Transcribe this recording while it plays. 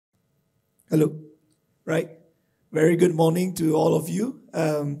Hello. Right. Very good morning to all of you.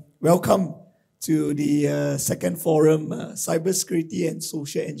 Welcome to the second forum, Cybersecurity and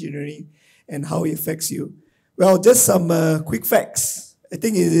Social Engineering and How It Affects You. Well, just some quick facts. I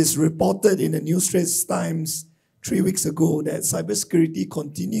think it is reported in the New Straits Times 3 weeks ago that cybersecurity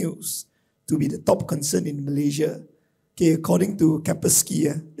continues to be the top concern in Malaysia. Okay, according to Kaspersky,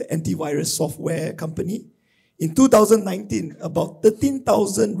 the antivirus software company, in 2019, about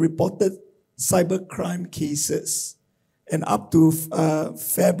 13,000 reported cybercrime cases. And up to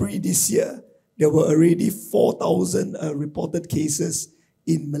February this year, there were already 4,000 reported cases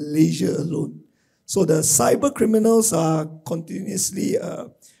in Malaysia alone. So the cyber criminals are continuously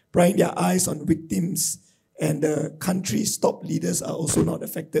prying their eyes on victims, and the country's top leaders are also not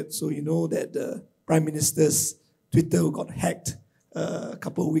affected. So you know that the Prime Minister's Twitter got hacked a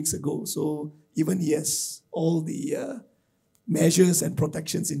couple of weeks ago. So even he has all the measures and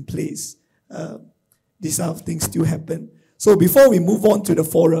protections in place. These sort of things still happen. So before we move on to the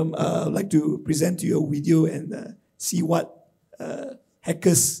forum, I'd like to present to you a video and see what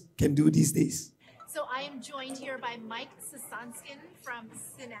hackers can do these days. So I am joined here by Mike Sasanskin from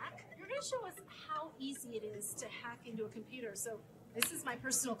SINAC. You're going to show us how easy it is to hack into a computer. So this is my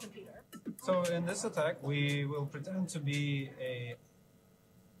personal computer. So in this attack, we will pretend to be a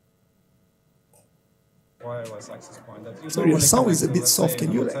wireless access point. That Sorry, the sound is a bit soft.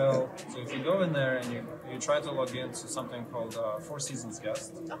 Can you So if you go in there and you try to log into something called Four Seasons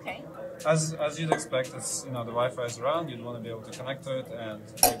Guest. Okay. As you'd expect, it's the Wi-Fi is around. You'd want to be able to connect to it, and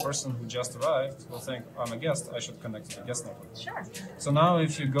the person who just arrived will think, I'm a guest. I should connect to the guest network. Sure. So now,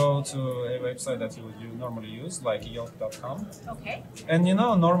 if you go to a website that you would normally use, like Yelp.com. Okay. And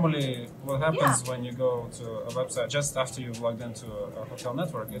normally what happens when you go to a website just after you've logged into a hotel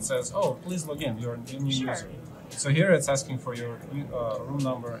network, it says, "Oh, please log in. You're a new user." So here it's asking for your room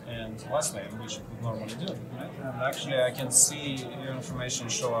number and last name, which it would normally do. Right? And actually, I can see your information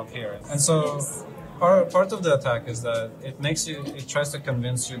show up here. And so part of the attack is that it tries to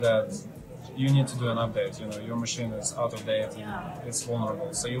convince you that you need to do an update. Your machine is out of date and it's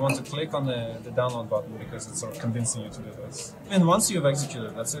vulnerable. So you want to click on the download button because it's sort of convincing you to do this. And once you've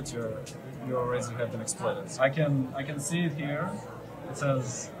executed, that's it. You already have been exploited. I can see it here. It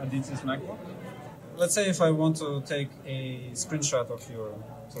says Aditya's MacBook. Let's say if I want to take a screenshot of your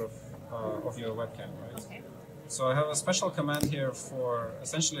of your webcam, right? Okay. So I have a special command here for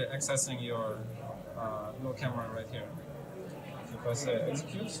essentially accessing your little camera right here. If I say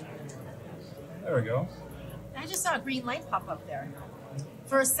execute, there we go. I just saw a green light pop up there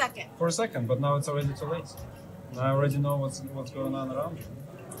for a second. For a second, but now it's already too late. Now I already know what's going on around you.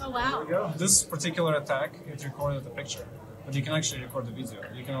 Oh wow! There we go. This particular attack, it recorded the picture. But you can actually record the video.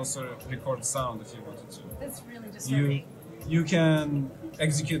 You can also record sound if you wanted to. That's really disturbing. You can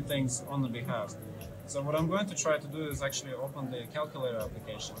execute things on the behalf. So what I'm going to try to do is actually open the calculator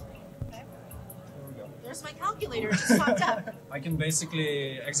application. Okay. There we go. There's my calculator. It just popped up. I can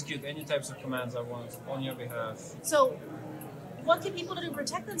basically execute any types of commands I want on your behalf. So what can people do to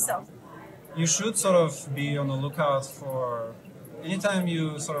protect themselves? You should sort of be on the lookout for anytime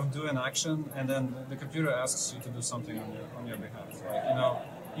you sort of do an action and then the computer asks you to do something on your behalf. Like,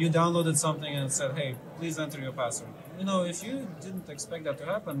 you downloaded something and it said, hey, please enter your password. If you didn't expect that to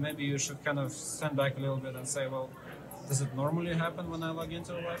happen, maybe you should kind of stand back a little bit and say, well, does it normally happen when I log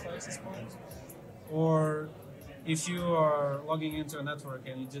into a Wi-Fi access point? Or if you are logging into a network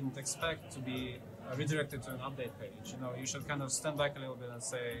and you didn't expect to be redirected to an update page, you should kind of stand back a little bit and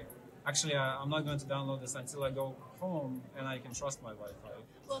say, actually, I'm not going to download this until I go home and I can trust my Wi-Fi.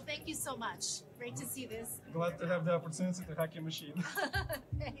 Well, thank you so much. Great to see this. Glad to have the opportunity to hack your machine.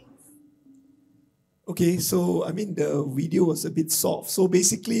 Thanks. Okay, so the video was a bit soft. So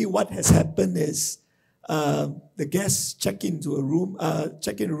basically what has happened is the guests check into a room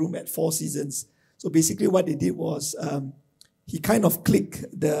at Four Seasons. So basically what they did was he kind of clicked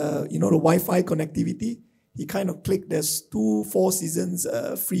the Wi-Fi connectivity. He kind of clicked, there's 2 Four Seasons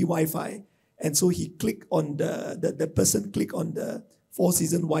free Wi-Fi. And so he clicked on the person clicked on the Four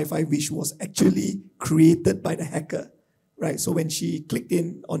Seasons Wi-Fi, which was actually created by the hacker, right? So when she clicked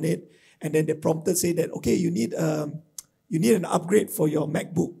in on it, and then the prompter said that, okay, you need an upgrade for your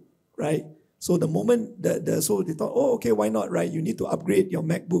MacBook, right? So the moment, so they thought, oh, okay, why not, right? You need to upgrade your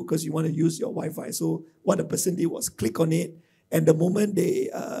MacBook because you want to use your Wi-Fi. So what the person did was click on it, and the moment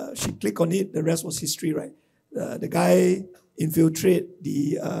she clicked on it, the rest was history, right? The guy infiltrate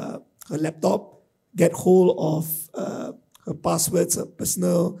her laptop, get hold of her passwords, her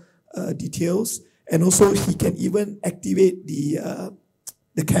personal details, and also he can even activate the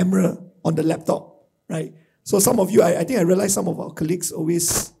camera on the laptop, right? So some of you, I think I realized some of our colleagues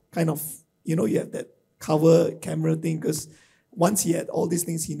always kind of you know, you have that cover camera thing, because once he had all these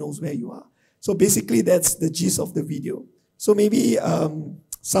things, he knows where you are. So basically, that's the gist of the video. So maybe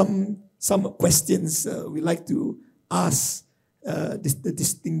some questions we like to ask the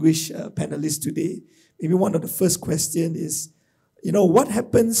distinguished panelists today. Maybe one of the first question is, you know, what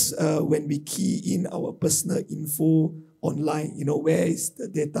happens when we key in our personal info online? You know, where is the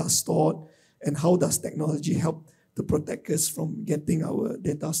data stored, and how does technology help to protect us from getting our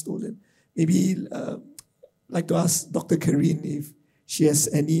data stolen? Maybe like to ask Dr. Carrine if she has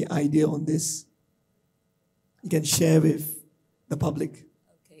any idea on this. You can share with the public.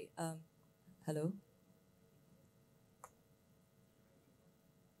 Okay. Hello.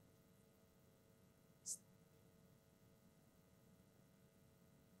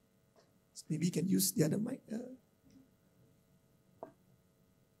 Maybe you can use the other mic.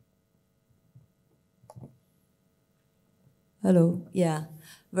 Hello. Yeah.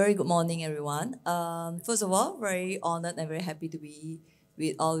 Very good morning, everyone. First of all, very honored and very happy to be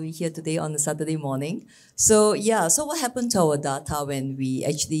with all of you here today on a Saturday morning. So yeah, so what happened to our data when we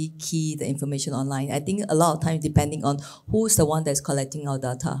actually key the information online? I think a lot of times depending on who's the one that's collecting our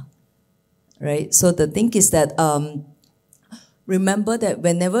data, right? So the thing is that remember that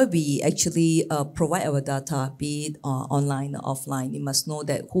whenever we actually provide our data, be it online or offline, you must know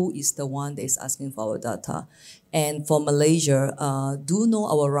that who is the one that is asking for our data. And for Malaysia, do know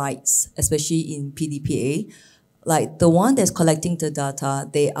our rights, especially in PDPA. Like the one that's collecting the data,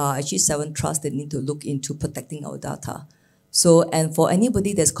 they are actually 7 trusts that need to look into protecting our data. So, and for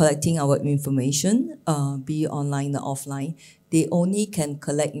anybody that's collecting our information, be it online or offline, they only can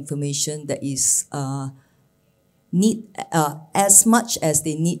collect information that is need as much as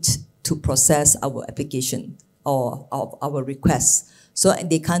they need to process our application or our requests. So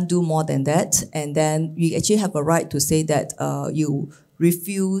they can't do more than that. And then you actually have a right to say that you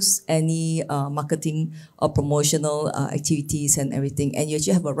refuse any marketing or promotional activities and everything. And you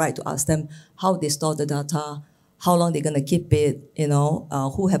actually have a right to ask them how they store the data, how long they're going to keep it, you know,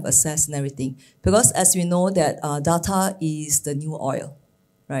 who have access and everything. Because as we know that data is the new oil.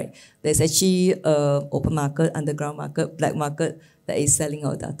 Right. There's actually an open market, underground market, black market that is selling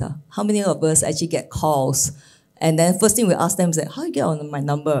our data. How many of us actually get calls? And then first thing we ask them is like, how do you get on my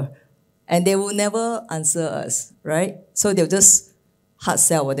number? And they will never answer us, right? So they'll just hard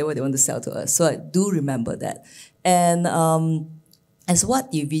sell whatever they want to sell to us. So I do remember that. And as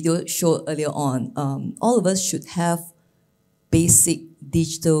what the video showed earlier on, all of us should have basic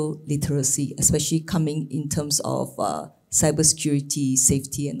digital literacy, especially coming in terms of cybersecurity,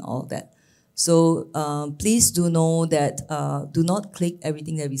 safety, and all that. So please do know that do not click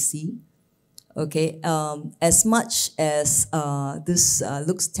everything that we see. Okay, as much as this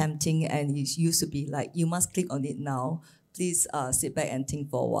looks tempting and it used to be like, you must click on it now, please sit back and think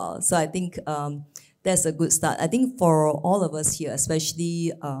for a while. So I think that's a good start. I think for all of us here,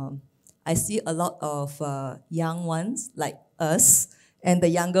 especially I see a lot of young ones like us, and the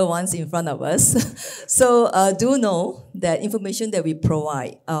younger ones in front of us. So do know that information that we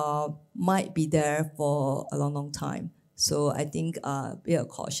provide might be there for a long, long time. So I think we are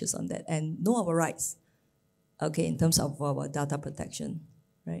cautious on that and know our rights, okay, in terms of our data protection,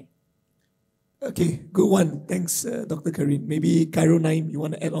 right? Okay, good one. Thanks, Dr. Carrine. Maybe Khairul, Naim, you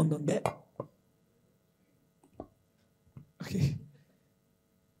want to add on that? Okay.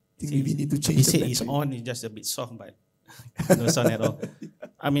 I think maybe need to change He the said battery. it's on, it's just a bit soft, but no sound at all.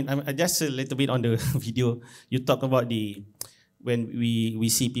 I mean, just a little bit on the video. You talk about when we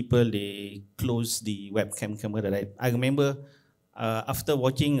see people, they close the webcam camera, right? I remember after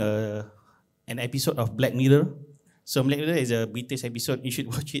watching an episode of Black Mirror. So Black Mirror is a British episode. You should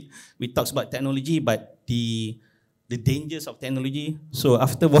watch it. It talks about technology, but the dangers of technology. So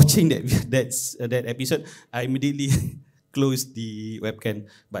after watching that episode, I immediately close the webcam.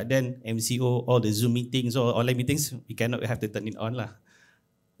 But then MCO, all the Zoom meetings or online meetings, we cannot have to turn it on lah.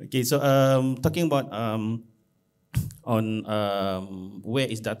 Okay, so talking about on where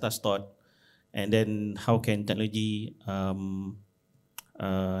is data stored, and then how can technology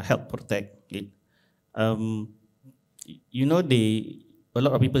help protect it. You know, a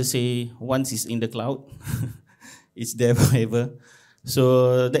lot of people say once it's in the cloud, it's there forever.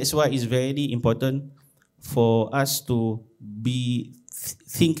 So that's why it's very important for us to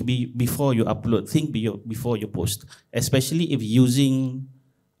think before you upload, think before you post, especially if using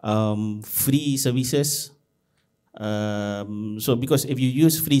free services. So because if you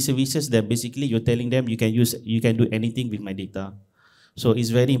use free services, then basically you're telling them you can do anything with my data. So it's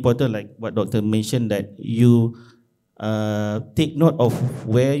very important, like what Doctor mentioned, that you take note of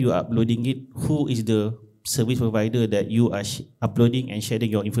where you are uploading it, who is the service provider that you are uploading and sharing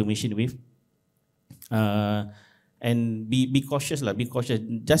your information with. And be cautious lah. Be cautious.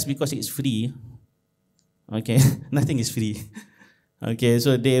 Just because it's free, okay, nothing is free. Okay,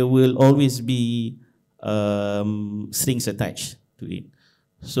 so there will always be strings attached to it.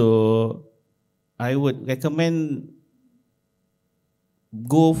 So I would recommend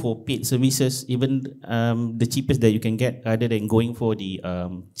go for paid services, even the cheapest that you can get, rather than going for the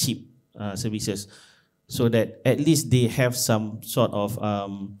cheap services, so that at least they have some sort of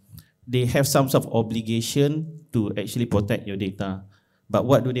obligation to actually protect your data. But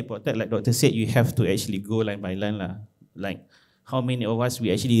what do they protect? Like Doctor said, you have to actually go line by line lah. Like how many of us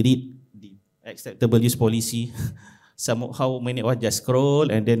we actually read the acceptable use policy? How many of us just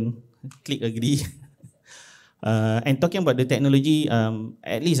scroll and then click agree? And talking about the technology,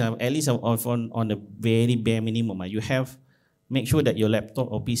 at least on a very bare minimum, you have make sure that your laptop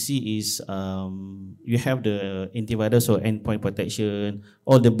or PC is you have the antivirus or endpoint protection,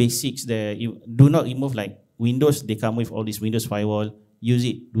 all the basics there. You do not remove, like Windows, they come with all this Windows firewall. Use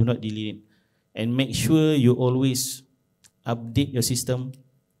it, do not delete it, and make sure you always update your system.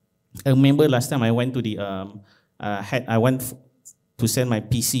 I remember last time I went to the I went to send my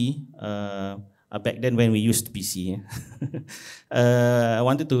PC. Back then when we used PC, I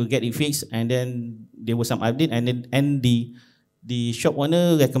wanted to get it fixed, and then there was some update, and the shop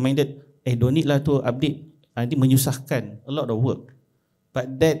owner recommended, don't need lah to update, nanti menyusahkan, a lot of work.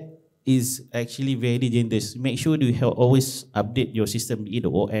 But that is actually very dangerous. Make sure you have always update your system,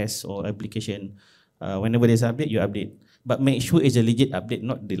 either OS or application. Whenever there's an update, you update. But make sure it's a legit update,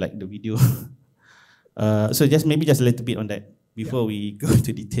 not like the video. So maybe just a little bit on that before we go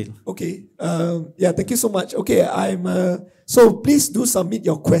into detail. Okay. Thank you so much. Okay, so please do submit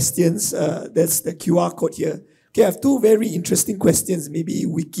your questions. That's the QR code here. Okay, I have two very interesting questions. Maybe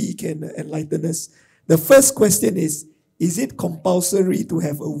Wiki can enlighten us. The first question is it compulsory to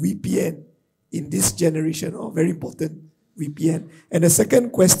have a VPN in this generation? Oh, very important, VPN. And the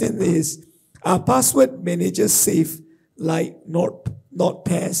second question is, are password managers safe, like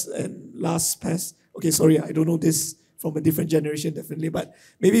NordPass and LastPass? Okay, sorry, I don't know this from a different generation, definitely. But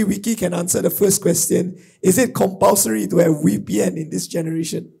maybe Wiki can answer the first question. Is it compulsory to have VPN in this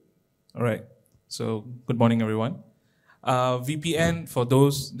generation? All right. So, good morning, everyone. VPN, for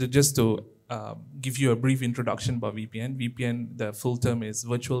those, just to give you a brief introduction about VPN. VPN, the full term is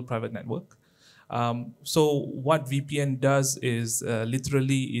Virtual Private Network. So what VPN does is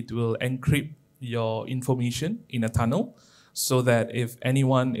literally it will encrypt your information in a tunnel, so that if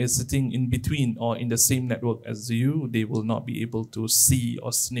anyone is sitting in between or in the same network as you, they will not be able to see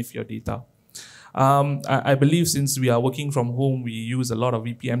or sniff your data. I believe since we are working from home, we use a lot of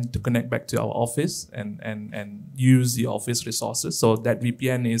VPN to connect back to our office and use the office resources. So that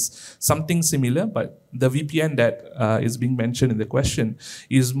VPN is something similar, but the VPN that is being mentioned in the question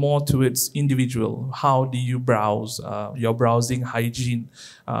is more towards individual. How do you browse, your browsing hygiene,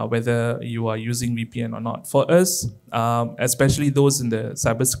 whether you are using VPN or not. For us, especially those in the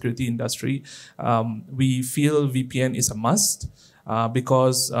cybersecurity industry, we feel VPN is a must.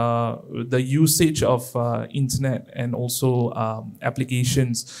 Because the usage of internet and also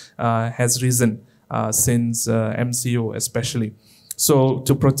applications has risen since MCO especially. So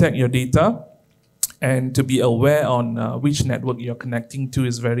to protect your data and to be aware on which network you're connecting to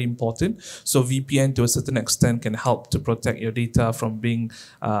is very important. So VPN to a certain extent can help to protect your data from being,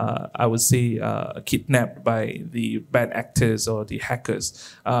 I would say, kidnapped by the bad actors or the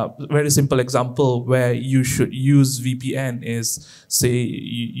hackers. Very simple example where you should use VPN is, say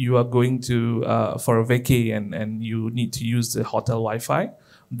you are going to for a vacay and you need to use the hotel Wi-Fi.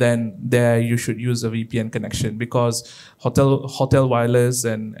 Then there you should use a VPN connection, because hotel wireless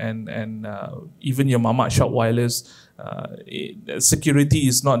and even your mama shop wireless, security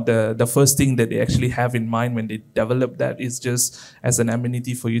is not the first thing that they actually have in mind when they develop that. It's just as an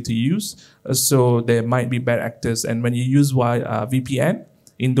amenity for you to use. So there might be bad actors, and when you use VPN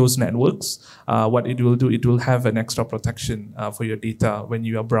in those networks, what it will do, it will have an extra protection for your data when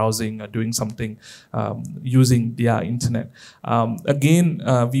you are browsing or doing something using the internet. Again,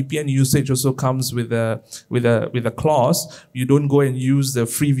 VPN usage also comes with a clause. You don't go and use the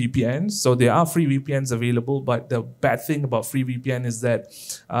free VPNs. So there are free VPNs available, but the bad thing about free VPN is that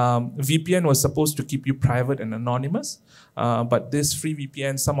VPN was supposed to keep you private and anonymous. But this free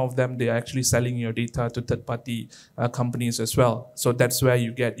VPN, some of them, they are actually selling your data to third-party companies as well. So that's where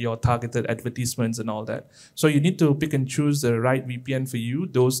you get your targeted advertisements and all that. So you need to pick and choose the right VPN for you,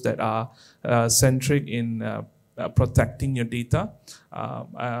 those that are centric in protecting your data.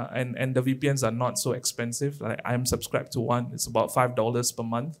 And the VPNs are not so expensive. Like I'm subscribed to one. It's about $5 per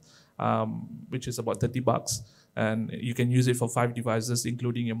month, which is about $30. And you can use it for 5 devices,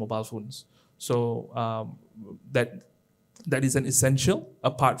 including your mobile phones. So that is an essential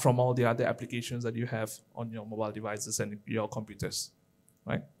apart from all the other applications that you have on your mobile devices and your computers,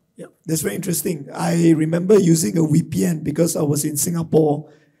 right? Yeah, that's very interesting. I remember using a VPN because I was in Singapore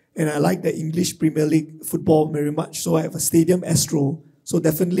and I like the English Premier League football very much. So I have a Stadium Astro. So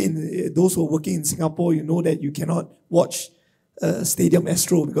definitely those who are working in Singapore, you know that you cannot watch Stadium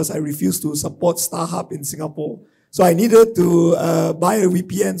Astro because I refuse to support StarHub in Singapore. So I needed to buy a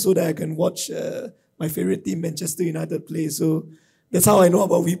VPN so that I can watch my favorite team, Manchester United, play. So that's how I know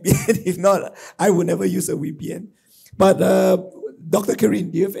about VPN. If not, I would never use a VPN. But Dr.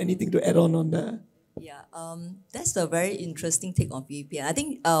 Carrine, do you have anything to add on that? Yeah, that's a very interesting take on VPN. I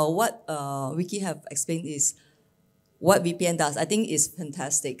think what Vicky have explained is what VPN does. I think is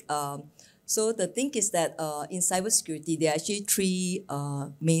fantastic. So the thing is that in cybersecurity, there are actually three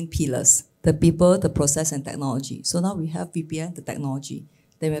main pillars: the people, the process, and technology. So now we have VPN, the technology.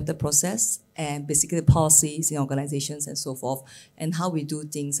 Then we have the process and basically the policies in organizations and so forth, and how we do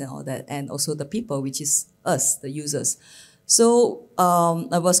things and all that, and also the people, which is us, the users. So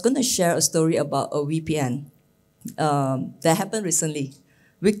I was going to share a story about a VPN that happened recently.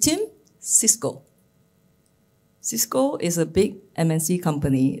 Victim, Cisco. Cisco is a big MNC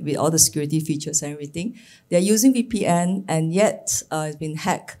company with all the security features and everything. They're using VPN and yet it's been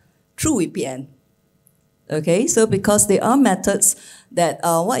hacked through VPN. Okay, so because there are methods that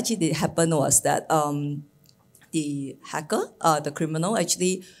what actually did happen was that the hacker, the criminal,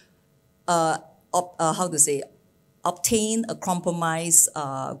 actually obtain a compromised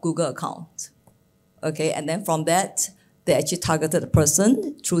Google account. Okay, and then from that, they actually targeted the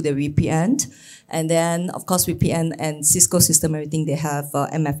person through their VPN. And then, of course, VPN and Cisco system, everything, they have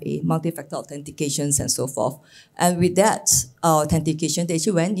MFA, multi-factor authentications and so forth. And with that authentication, they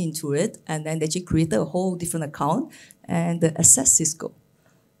actually went into it and then they actually created a whole different account and they accessed Cisco.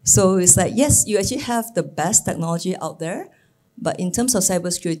 So it's like, yes, you actually have the best technology out there, but in terms of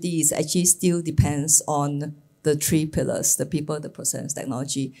cybersecurity, it actually still depends on the three pillars: the people, the process,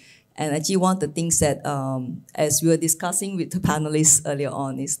 technology. And actually one of the things that, as we were discussing with the panelists earlier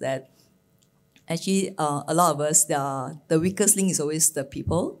on, is that actually a lot of us, the weakest link is always the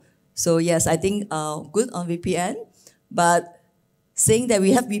people. So yes, I think good on VPN, but saying that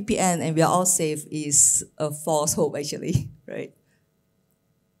we have VPN and we are all safe is a false hope actually, right?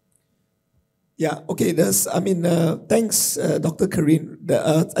 Yeah, okay, thanks, Dr. Carrine.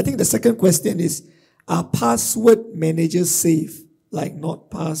 I think the second question is, are password managers safe? Like not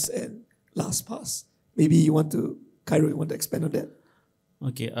pass and LastPass. Maybe Khairul, you want to expand on that?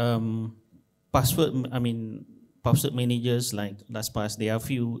 Okay, password managers like LastPass, there are a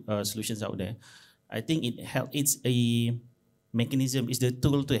few solutions out there. I think it's a mechanism, it's the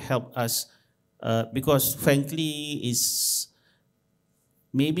tool to help us because frankly, it's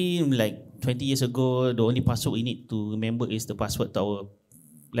maybe like 20 years ago, the only password we need to remember is the password to our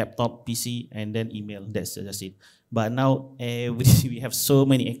laptop, PC, and then email. That's just it. But now we have so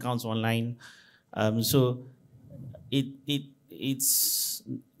many accounts online, so it's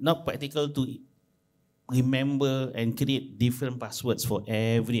not practical to remember and create different passwords for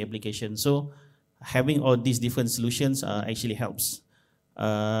every application. So having all these different solutions actually helps.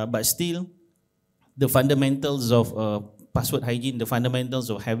 But still, the fundamentals of password hygiene, the fundamentals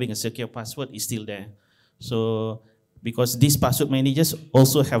of having a secure password is still there. So because these password managers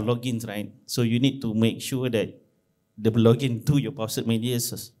also have logins, right? So you need to make sure that the login to your password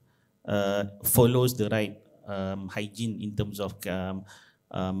managers follows the right hygiene in terms of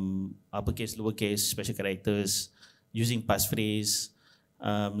uppercase, lowercase, special characters, using passphrase.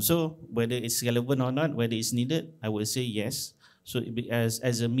 So whether it's relevant or not, whether it's needed, I would say yes. So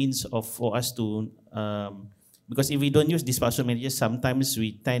as a means for us to, because if we don't use this password manager, sometimes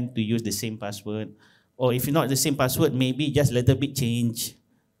we tend to use the same password. Or if not the same password, maybe just a little bit change.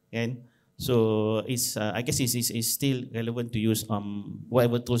 And so it's I guess it's still relevant to use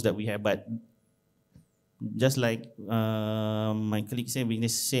whatever tools that we have. But just like my colleague said,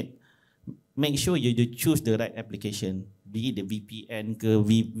 Viknes said, make sure you choose the right application, be it the VPN,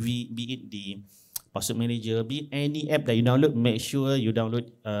 be it the password manager, be it any app that you download, make sure you download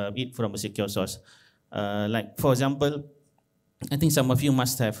it from a secure source. Like for example, I think some of you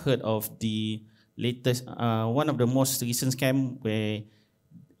must have heard of the latest, one of the most recent scam where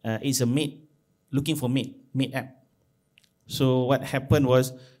it's a maid, looking for maid app. So what happened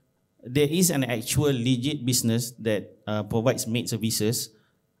was, there is an actual legit business that provides maid services,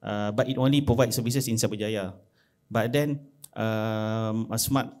 but it only provides services in Cyberjaya. But then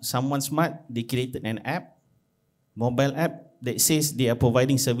someone smart, they created an app, mobile app, that says they are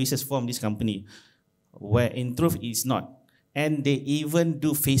providing services from this company, where in truth it's not. and they even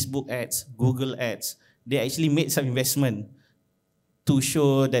do Facebook ads, Google ads. They actually made some investment to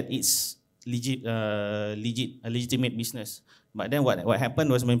show that it's a legitimate business. But then what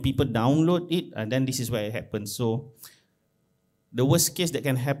happened was when people download it, and then this is where it happens. So the worst case that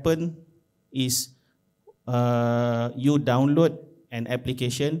can happen is you download an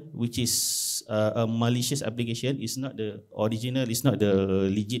application which is a malicious application. It's not the original, it's not the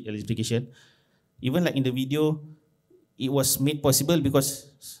legit application. Even like in the video, it was made possible because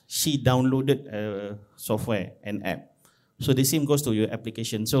she downloaded a software, an app. So the same goes to your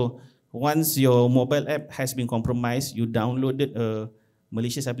application. So once your mobile app has been compromised, you downloaded a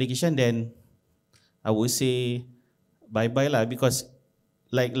malicious application, then I would say bye-bye lah, because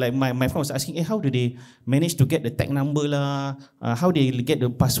like my friend was asking, how do they manage to get the tag number lah? How they get the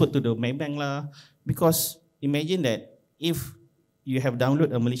password to the bank lah? Because imagine that if you have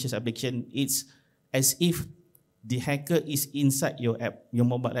downloaded a malicious application, it's as if the hacker is inside your app, your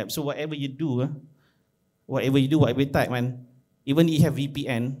mobile app. So whatever you do, whatever you type, man, even if you have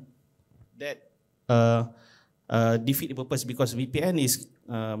VPN, that defeat the purpose, because VPN is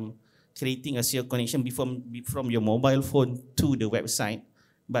creating a secure connection from your mobile phone to the website.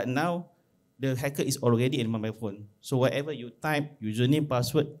 But now the hacker is already in the mobile phone. So whatever you type, username,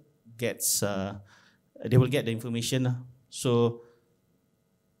 password, they will get the information. So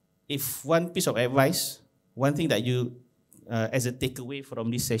if one piece of advice, one thing that you, as a takeaway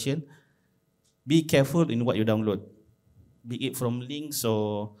from this session, be careful in what you download. Be it from links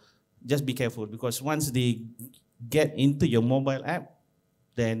or just be careful, because once they get into your mobile app,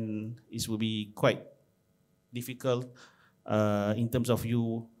 then it will be quite difficult in terms of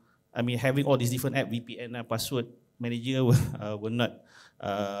you, having all these different app, VPN, password manager will not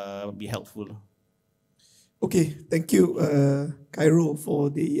be helpful. Okay, thank you, Khairul, for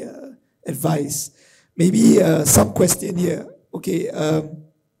the advice. Maybe some question here. Okay,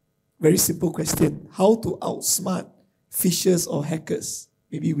 very simple question. How to outsmart phishers or hackers?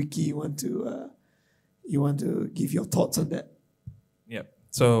 Maybe Vicky, you want to give your thoughts on that? Yeah.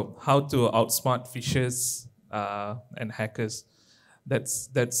 So how to outsmart phishers and hackers? That's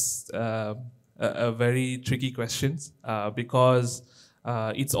a very tricky question because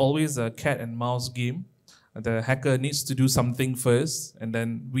it's always a cat and mouse game. The hacker needs to do something first, and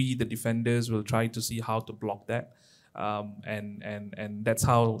then we, the defenders, will try to see how to block that. And that's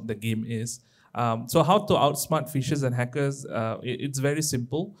how the game is. So how to outsmart phishers and hackers? It's very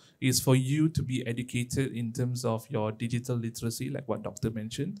simple. It's for you to be educated in terms of your digital literacy, like what Dr.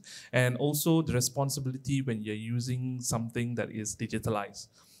 mentioned, and also the responsibility when you're using something that is digitalized.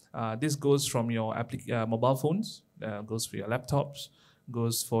 This goes from your mobile phones, goes for your laptops,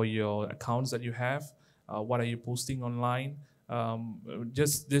 goes for your accounts that you have. What are you posting online?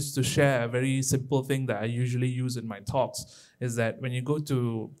 Just to share a very simple thing that I usually use in my talks is that when you go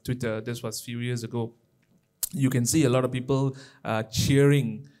to Twitter, this was a few years ago, you can see a lot of people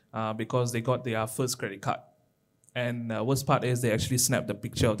cheering because they got their first credit card. And worst part is they actually snapped the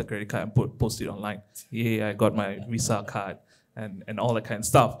picture of the credit card and post it online. Yeah, I got my Visa card and all that kind of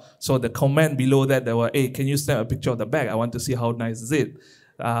stuff. So the comment below that, they were, hey, can you snap a picture of the bag? I want to see how nice is it.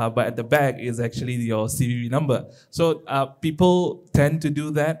 But at the back is actually your CVV number. So people tend to do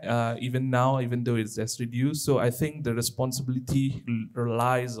that even now, even though it's just reduced. So I think the responsibility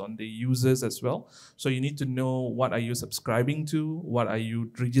relies on the users as well. So you need to know, what are you subscribing to? What are you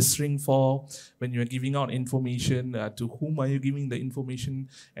registering for? When you're giving out information, to whom are you giving the information?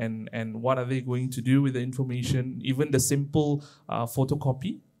 And what are they going to do with the information? Even the simple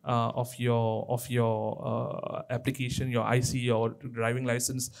photocopy of your application, your IC or driving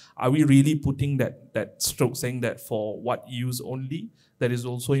license, are we really putting that stroke saying that for what use only? That is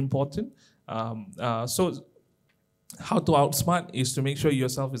also important. So how to outsmart is to make sure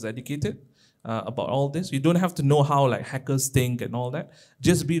yourself is educated about all this. You don't have to know how like hackers think and all that.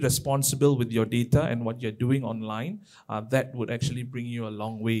 Just be responsible with your data and what you're doing online. That would actually bring you a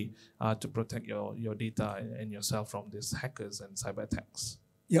long way to protect your data and yourself from these hackers and cyber attacks.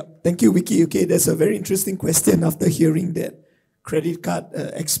 Yeah, thank you, Vicky. Okay, that's a very interesting question after hearing that credit card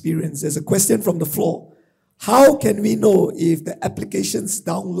experience. There's a question from the floor. How can we know if the applications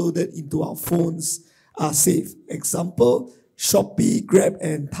downloaded into our phones are safe? Example, Shopee, Grab,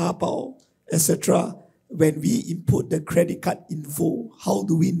 and Taobao, etc. When we input the credit card info, how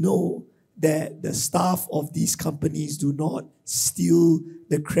do we know that the staff of these companies do not steal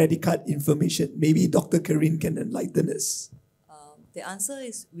the credit card information? Maybe Dr. Carrine can enlighten us. The answer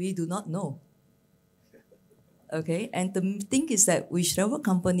is we do not know. Okay, and the thing is that whichever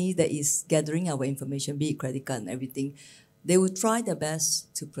company that is gathering our information, be it credit card and everything, they will try their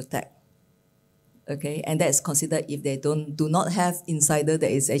best to protect. okay? And that is considered if they do not have insider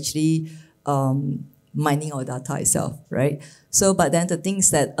that is actually mining our data itself, right? So, but then the thing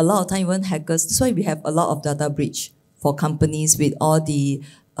is that a lot of time even hackers, that's why we have a lot of data breach for companies with all the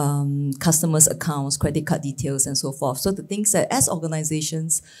customers' accounts, credit card details, and so forth. So the things that as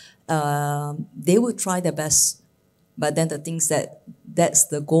organizations, they will try their best, but then the things that's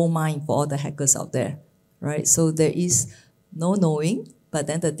the gold mine for all the hackers out there, right? So there is no knowing, but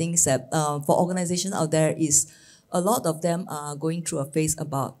then the things that for organizations out there is a lot of them are going through a phase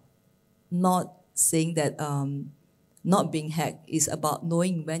about not saying that not being hacked is about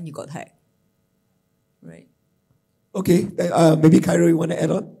knowing when you got hacked, right? Okay, maybe Khairul, you want to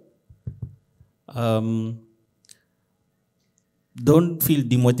add on? Don't feel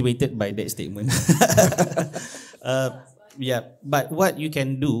demotivated by that statement. Yeah, but what you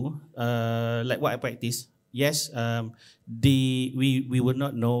can do, like what I practice, yes, we will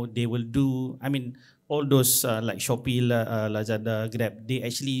not know. They will do. I mean, all those like Shopee, Lazada, Grab, they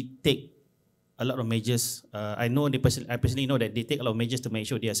actually take a lot of measures. I personally know that they take a lot of measures to make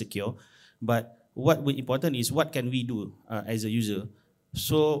sure they are secure. But what will important is what can we do as a user.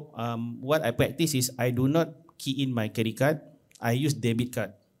 So what I practice is I do not key in my credit card. I use debit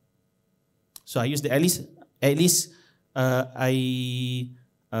card. So I use at least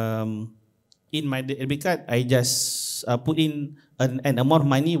in my debit card I just put in an amount of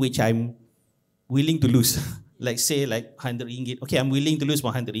money which I'm willing to lose. Like say like 100 ringgit. Okay, I'm willing to lose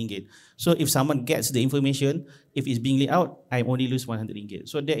 100 ringgit. So if someone gets the information, if it's being leaked out, I only lose 100 ringgit.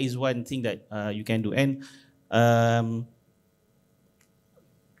 So that is one thing that you can do. And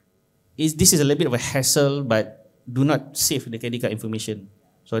this is a little bit of a hassle, but do not save the credit card information.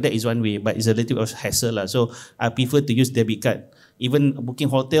 So that is one way, but it's a little bit of hassle. So I prefer to use debit card. Even booking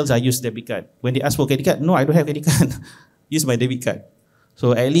hotels, I use debit card. When they ask for credit card, no, I don't have credit card. Use my debit card.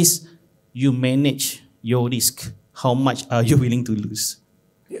 So at least you manage your risk. How much are you willing to lose?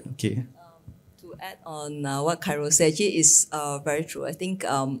 Yeah. Okay. To add on what Khairul said, actually is very true. I think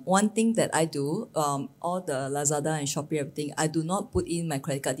one thing that I do, all the Lazada and Shopee, everything, I do not put in my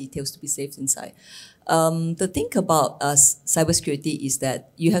credit card details to be saved inside. The thing about cybersecurity is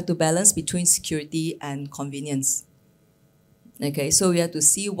that you have to balance between security and convenience. Okay, so you have to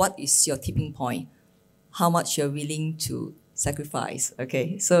see what is your tipping point, how much you're willing to sacrifice.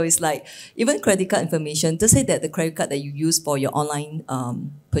 Okay, so it's like even credit card information, just say that the credit card that you use for your online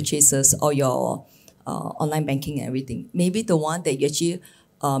purchases or your online banking and everything, maybe the one that you actually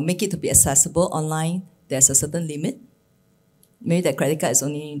make it to be accessible online, there's a certain limit. Maybe that credit card is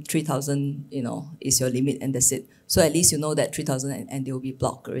only 3,000, is your limit and that's it. So at least you know that 3,000 and they will be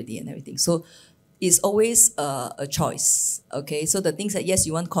blocked already and everything. So it's always a choice, okay? So the things that, yes,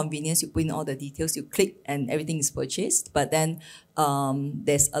 you want convenience, you put in all the details, you click and everything is purchased, but then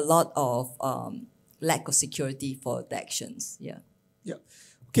there's a lot of lack of security for the actions, yeah. Yeah.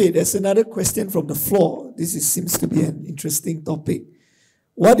 Okay, there's another question from the floor. Seems to be an interesting topic.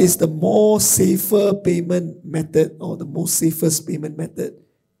 What is the more safer payment method or the most safest payment method?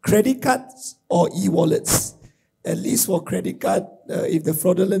 Credit cards or e-wallets? At least for credit card, if the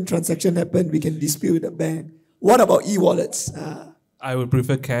fraudulent transaction happened, we can dispute with the bank. What about e-wallets? I would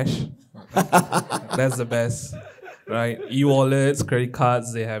prefer cash. That's the best, right? E-wallets, credit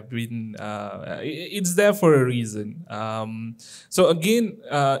cards, they have been, it's there for a reason. So again,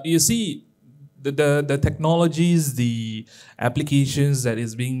 you see, the technologies, the applications that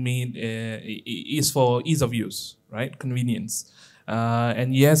is being made is for ease of use, right? Convenience.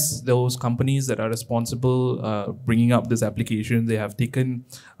 And yes, those companies that are responsible bringing up this application, they have taken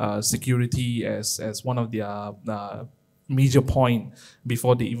security as one of their major point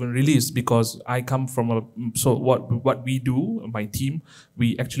before they even release, because I come from so what we do, my team,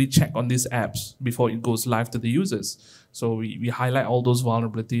 we actually check on these apps before it goes live to the users. So we highlight all those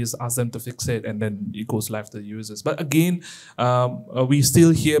vulnerabilities, ask them to fix it, and then it goes live to the users. But again, we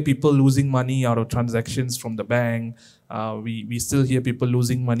still hear people losing money out of transactions from the bank. We still hear people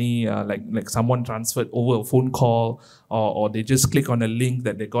losing money, like someone transferred over a phone call, or they just click on a link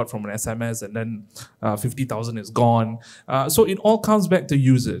that they got from an SMS and then 50,000 is gone. So it all comes back to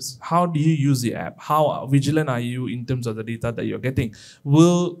users. How do you use the app? How vigilant are you in terms of the data that you're getting?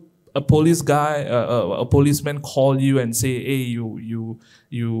 Will a police guy, a policeman call you and say, hey, you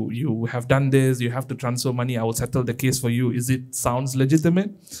have done this, you have to transfer money, I will settle the case for you. Is it sounds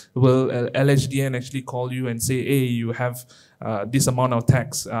legitimate? Will LHDN actually call you and say, hey, you have this amount of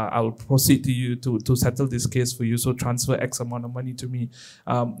tax, I will proceed to you to settle this case for you, so transfer X amount of money to me.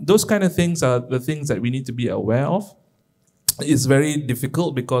 Those kind of things are the things that we need to be aware of. it's very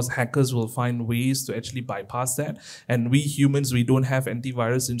difficult because hackers will find ways to actually bypass that. And we humans, we don't have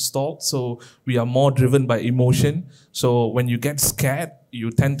antivirus installed, so we are more driven by emotion. So when you get scared, you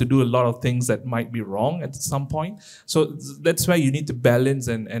tend to do a lot of things that might be wrong at some point. So that's why you need to balance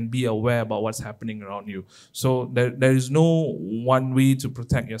and be aware about what's happening around you. So there is no one way to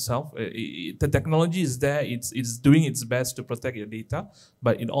protect yourself. The technology is there, it's doing its best to protect your data,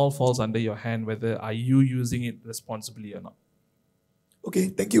 but it all falls under your hand, whether are you using it responsibly or not. Okay,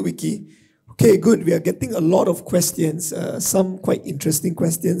 thank you, Vicky. Okay, good. We are getting a lot of questions, some quite interesting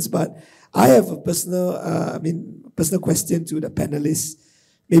questions, but I have a personal question to the panelists.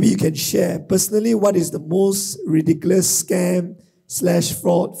 Maybe you can share personally what is the most ridiculous scam /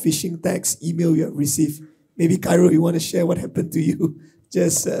 fraud, phishing text, email you have received. Maybe Khairul, you want to share what happened to you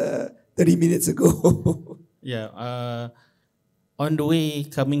just 30 minutes ago? Yeah, on the way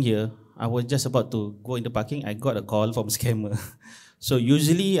coming here, I was just about to go in the parking. I got a call from scammer. So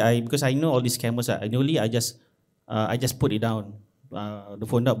usually, because I know all these scammers, I just put it down, the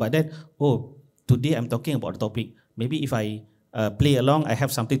phone down. But then, today I'm talking about the topic. Maybe if I play along, I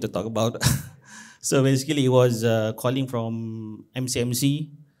have something to talk about. So basically, it was calling from MCMC.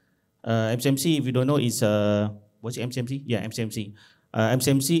 MCMC, if you don't know, is what's it, MCMC? Yeah, MCMC.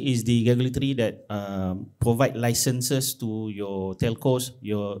 MCMC is the regulatory that provide licenses to your telcos,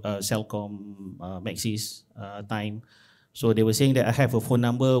 your Celcom, Maxis, Time. So they were saying that I have a phone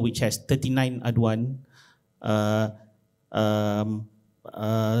number which has 39 aduan.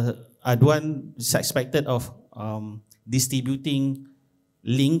 Aduan suspected of distributing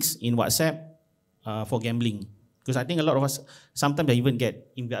links in WhatsApp for gambling. Because I think a lot of us, sometimes I even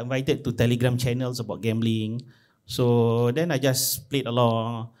get invited to Telegram channels about gambling. So then I just played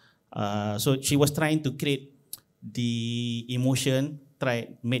along. So she was trying to create the emotion,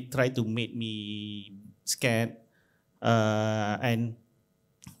 try to make me scared. And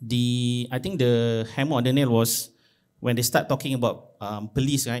I think the hammer on the nail was when they start talking about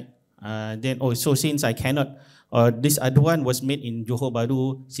police, right? Then so since I cannot, this aduan was made in Johor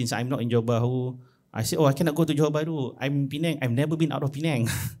Bahru. Since I'm not in Johor Bahru, I said, I cannot go to Johor Bahru. I'm in Penang. I've never been out of Penang.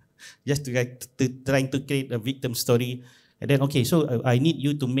 Just trying to create a victim story. And then so I need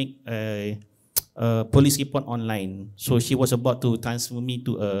you to make a police report online. So she was about to transfer me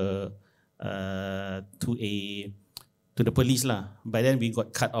to the police lah, but then we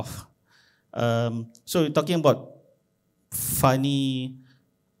got cut off. So talking about funny,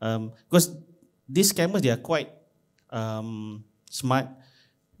 because these scammers, they are quite smart.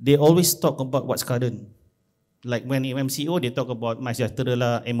 They always talk about what's current. Like when MCO, they talk about MySejahtera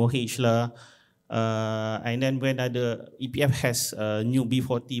lah, MOH lah, and then when the EPF has a new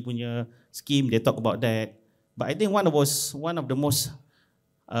B40 punya scheme, they talk about that. But I think one of the most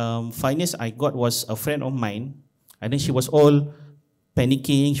funniest I got was a friend of mine. And then she was all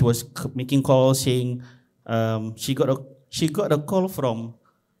panicking. She was making calls saying she got a call from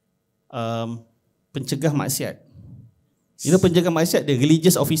pencegah maksiat. You know pencegah maksiat, the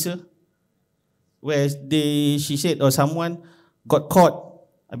religious officer, where she said someone got caught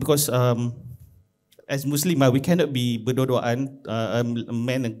because as Muslim we cannot be berdua-duaan, a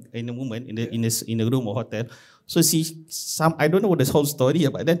man and a woman in a room or hotel. So I don't know the whole story,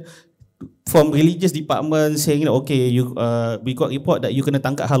 but then from religious department saying, we got report that you kena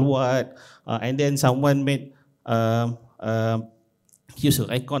tangkap halwat, and then someone made use a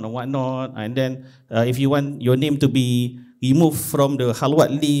icon or whatnot, and then if you want your name to be removed from the halwat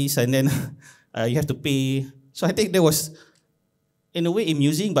list, and then you have to pay. So I think that was in a way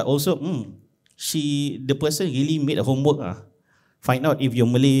amusing, but also the person really made a homework. Find out if you're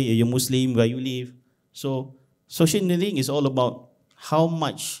Malay, you're Muslim, where you live. So social engineering is all about how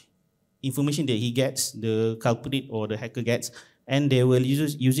much information that he gets, the culprit or the hacker gets, and they will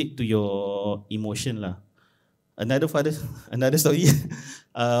use it to your emotion lah. Another story.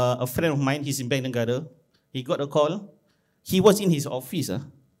 A friend of mine, he's in Bank Negara. He got a call. He was in his office,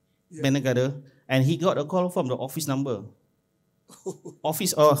 Bank Negara, and he got a call from the office number,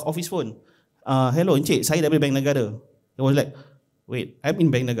 office phone. Hello, Encik, saya dari Bank Negara. He was like, wait, I'm in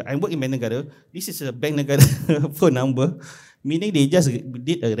Bank Negara. I work in Bank Negara. This is a Bank Negara phone number. Meaning they just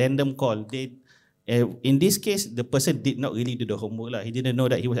did a random call. In this case, the person did not really do the homework lah. He didn't know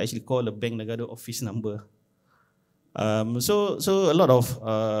that he was actually called a Bank Negara office number. So a lot of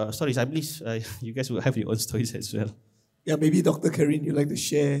stories. I believe you guys will have your own stories as well. Yeah, maybe Dr. Carrine, you'd like to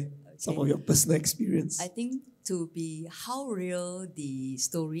share some of your personal experience. I think to be how real the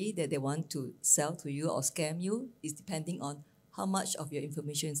story that they want to sell to you or scam you is depending on how much of your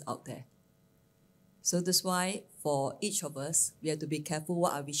information is out there. So that's why for each of us, we have to be careful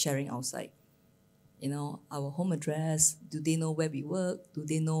what are we sharing outside. our home address. Do they know where we work? Do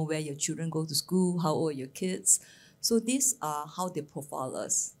they know where your children go to school? How old are your kids? So these are how they profile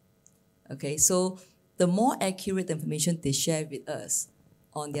us. Okay, so the more accurate information they share with us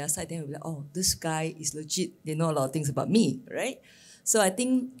on their side, then we'll be like, oh, this guy is legit. They know a lot of things about me, right? So I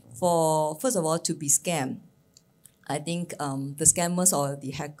think first of all, to be scammed, I think the scammers or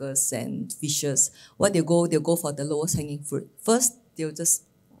the hackers and phishers, they'll go for the lowest hanging fruit. First, they'll just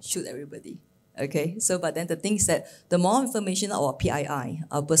shoot everybody. Okay, so but then the thing is that the more information, our PII,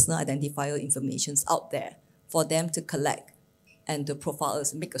 our personal identifier information, is out there for them to collect and to profile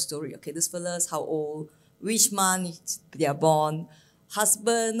us, make a story. Okay, this fella's how old, which month they are born,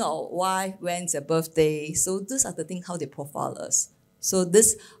 husband or wife, when's their birthday. So these are the things how they profile us. So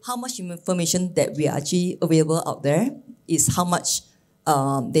this, how much information that we are actually available out there is how much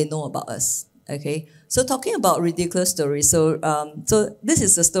they know about us. Okay, so talking about ridiculous stories. So this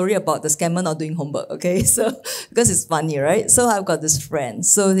is a story about the scammer not doing homework. Okay, so because it's funny, right? So I've got this friend.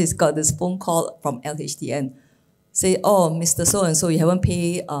 So he's got this phone call from LHDN. Say, oh, Mr. So and so, you haven't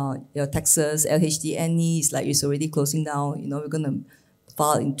paid your taxes. LHDN is like it's already closing down. We're gonna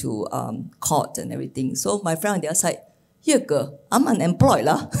file into court and everything. So my friend on the other side, here girl, I'm unemployed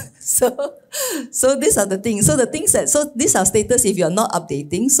lah. So these are the things. So the things these are status if you're not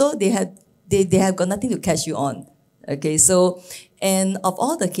updating. So they have got nothing to catch you on. Okay, so and of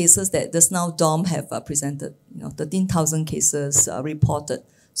all the cases that just now Dom have presented, 13,000 cases reported.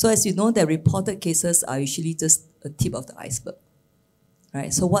 So as you know, the reported cases are usually just a tip of the iceberg,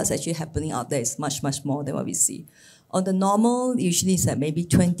 right? So what's actually happening out there is much, much more than what we see. On the normal, usually it's that maybe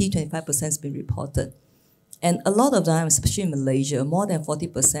 20-25% has been reported. And a lot of them, especially in Malaysia, more than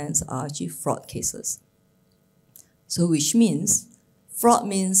 40% are actually fraud cases. So which means, fraud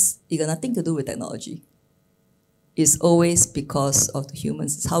means it got nothing to do with technology. It's always because of the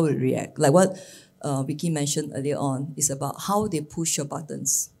humans, it's how we react. Like what Vicky mentioned earlier on, is about how they push your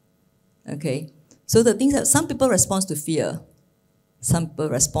buttons. Okay? So the things that some people respond to fear, some people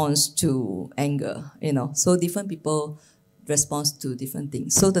respond to anger, So different people respond to different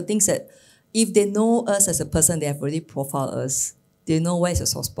things. So the things that, if they know us as a person, they have already profiled us, they know where is your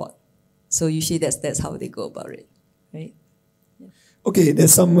soft spot. So usually that's how they go about it, right? Yeah. Okay,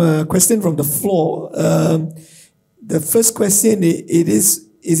 there's some question from the floor. The first question, is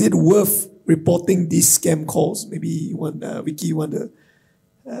it worth reporting these scam calls? Maybe Vicky, you want to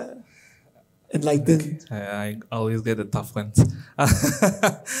enlighten? I always get the tough ones.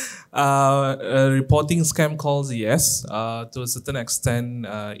 Reporting scam calls, yes. To a certain extent,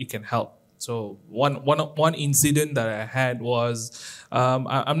 it can help. So one incident that I had was,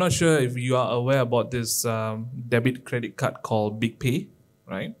 I'm not sure if you are aware about this debit credit card called Big Pay,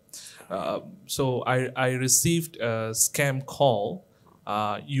 right? So I received a scam call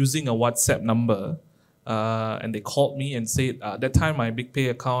using a WhatsApp number, and they called me and said that time my Big Pay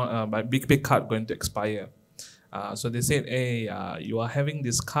account, my Big Pay card going to expire. So they said, hey, you are having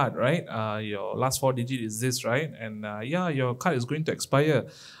this card, right? Your last 4 digits is this, right? And yeah, your card is going to expire.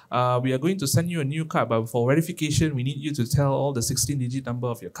 We are going to send you a new card, but for verification, we need you to tell all the 16-digit number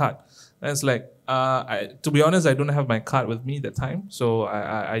of your card. And it's like, to be honest, I don't have my card with me that time. So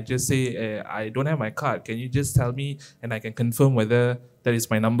I just say, I don't have my card. Can you just tell me and I can confirm whether that is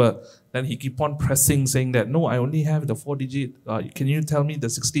my number? Then he keep on pressing, saying that, no, I only have the 4-digit. Can you tell me the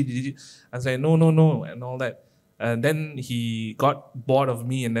 60-digit? I say, no, and all that. And then he got bored of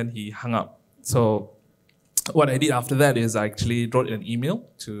me and then he hung up. So what I did after that is I actually wrote an email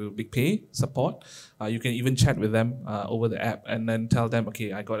to Big Pay support. You can even chat with them over the app and then tell them,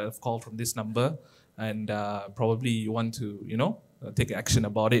 okay, I got a call from this number and probably you want to, take action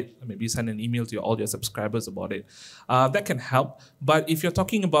about it. Maybe send an email to all your subscribers about it. That can help. But if you're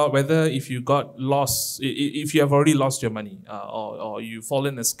talking about whether if you got lost, if you have already lost your money or you fall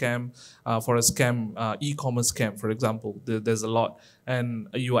in a scam for a scam, e-commerce scam, for example, there's a lot, and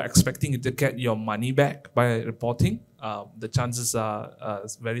you are expecting to get your money back by reporting, the chances are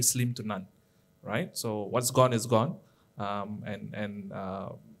very slim to none, right? So what's gone is gone.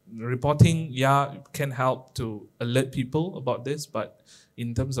 Reporting, yeah, can help to alert people about this, but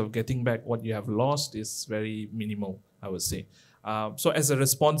in terms of getting back what you have lost is very minimal, I would say. So as a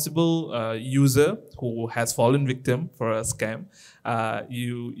responsible user who has fallen victim for a scam,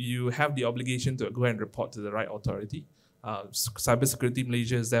 you have the obligation to go and report to the right authority. Cybersecurity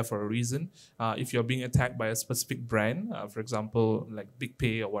Malaysia is there for a reason. If you're being attacked by a specific brand, for example, like Big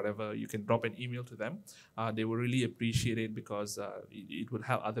Pay or whatever, you can drop an email to them. They will really appreciate it because it would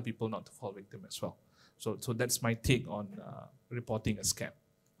help other people not to fall victim as well. So that's my take on reporting a scam.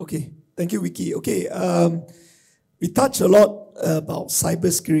 Okay, thank you, Vicky. Okay, we touch a lot about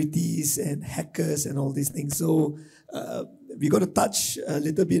cybersecurities and hackers and all these things. So we're going to touch a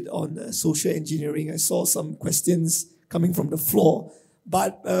little bit on social engineering. I saw some questions coming from the floor.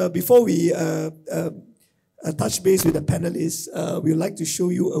 But before we touch base with the panelists, we would like to show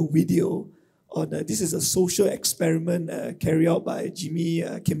you a video on this is a social experiment carried out by Jimmy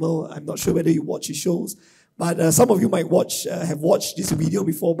Kimmel. I'm not sure whether you watch his shows, but some of you might have watched this video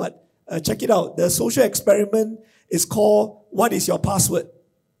before, but check it out. The social experiment is called "What is your password?"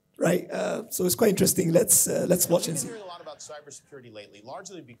 Right? So it's quite interesting. Let's watch and see. We've been hearing a lot about cybersecurity lately,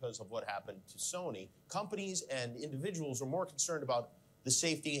 largely because of what happened to Sony. Companies and individuals are more concerned about the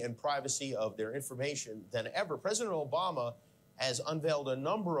safety and privacy of their information than ever. President Obama has unveiled a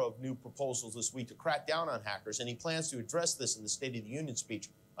number of new proposals this week to crack down on hackers, and he plans to address this in the State of the Union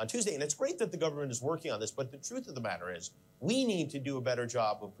speech on Tuesday. And it's great that the government is working on this, but the truth of the matter is we need to do a better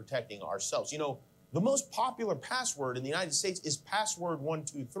job of protecting ourselves. You know, the most popular password in the United States is password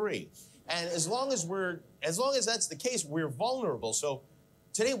 123. And as long as that's the case, we're vulnerable. So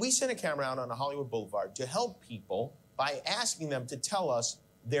today we sent a camera out on Hollywood Boulevard to help people by asking them to tell us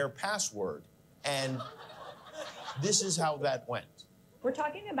their password. And this is how that went. We're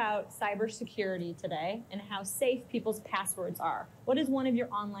talking about cybersecurity today and how safe people's passwords are. What is one of your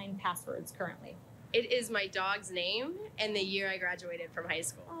online passwords currently? It is my dog's name and the year I graduated from high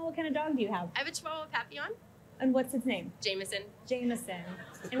school. Oh, what kind of dog do you have? I have a Chihuahua Papillon. And what's its name? Jameson. Jameson.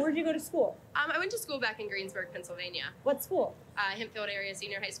 And where did you go to school? I went to school back in Greensburg, Pennsylvania. What school? Hempfield Area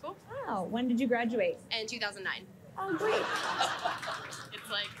Senior High School. Oh, when did you graduate? In 2009. Oh, great. It's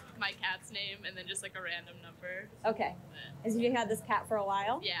like my cat's name and then just like a random number. Okay. As you had this cat for a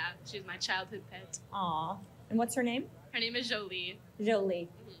while? Yeah, she's my childhood pet. Aw. And what's her name? Her name is Jolie. Jolie.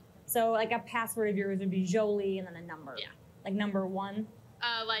 Mm-hmm. So like a password of yours would be Jolie and then a number. Yeah. Like number 1?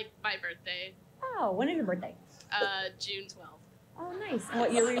 Like my birthday. Oh, when is your birthday? June 12th. Oh, nice. And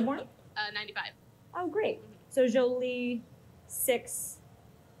what year were you born? 95. Oh, great. So Jolie,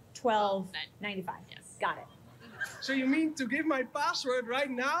 6/12/95. Yes. Got it. So you mean to give my password right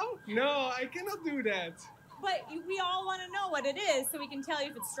now? No, I cannot do that. But we all want to know what it is so we can tell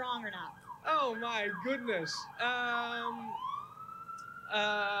you if it's strong or not. Oh my goodness.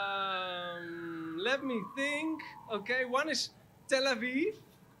 Let me think. Okay, one is Tel Aviv.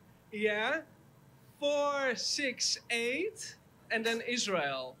 Yeah. 468. And then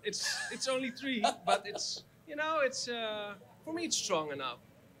Israel. It's only 3, but it's, you know, it's for me it's strong enough.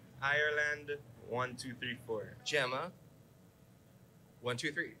 Ireland 1, 2, 3, 4. Gemma 1,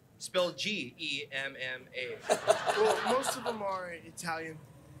 2, 3. Spelled Gemma. Well, most of them are Italian.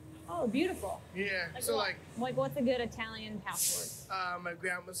 Oh, beautiful. Yeah. Like so what? Like what's a good Italian password? My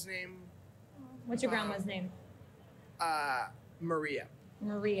grandma's name. What's your grandma's name? Maria.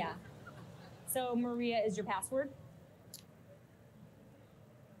 Maria. So Maria is your password?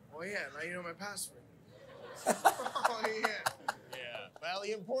 Oh yeah, now you know my password. Oh yeah. Yeah. Well,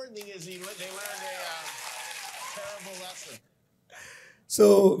 the important thing is they learned a terrible lesson.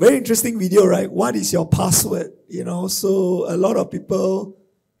 So very interesting video, right? What is your password? You know, so a lot of people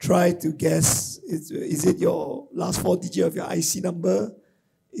try to guess. Is it your last 4 digits of your IC number?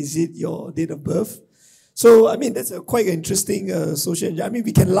 Is it your date of birth? So I mean, that's quite interesting social. I mean,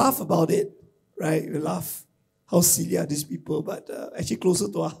 we can laugh about it, right? We laugh. How silly are these people? But actually, closer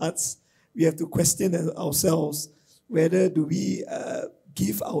to our hearts, we have to question ourselves whether do we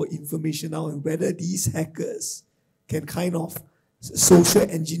give our information out and whether these hackers can kind of social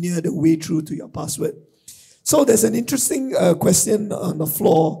engineer the way through to your password. So there's an interesting question on the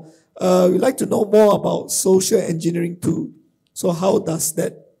floor. We'd like to know more about social engineering too. So how does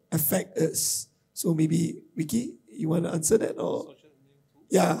that affect us? So maybe, Vicky, you want to answer that? Or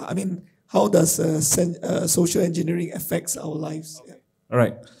yeah, I mean, how does social engineering affects our lives? Okay. Yeah. All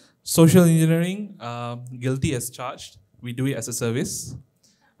right. Social engineering, guilty as charged. We do it as a service.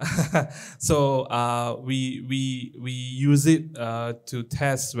 So we use it to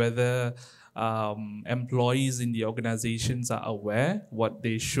test whether employees in the organizations are aware what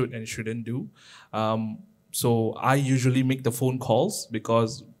they should and shouldn't do. So I usually make the phone calls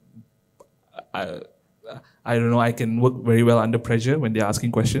because I don't know, I can work very well under pressure when they're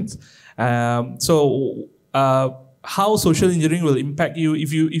asking questions. How social engineering will impact you,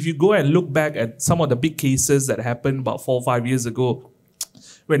 if you go and look back at some of the big cases that happened about 4 or 5 years ago,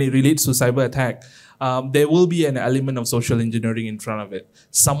 when it relates to cyber attack, there will be an element of social engineering in front of it.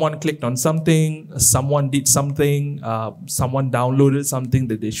 Someone clicked on something, someone did something, someone downloaded something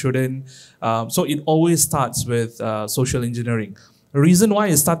that they shouldn't. So it always starts with social engineering. The reason why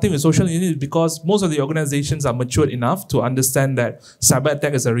it's starting with social engineering is because most of the organizations are matured enough to understand that cyber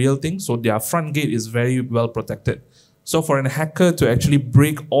attack is a real thing, so their front gate is very well protected. So for a hacker to actually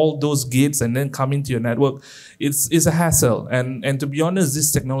break all those gates and then come into your network, it's a hassle. And to be honest,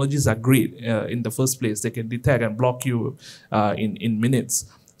 these technologies are great in the first place. They can detect and block you in minutes.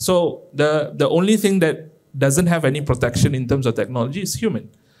 So the only thing that doesn't have any protection in terms of technology is human.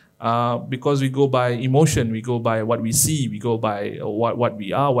 Because we go by emotion, we go by what we see, we go by what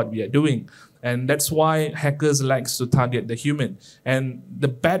we are doing. And that's why hackers likes to target the human. And the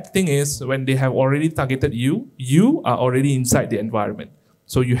bad thing is when they have already targeted you, you are already inside the environment.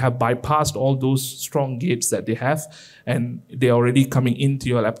 So you have bypassed all those strong gates that they have, and they're already coming into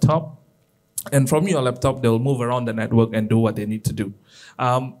your laptop. And from your laptop, they'll move around the network and do what they need to do.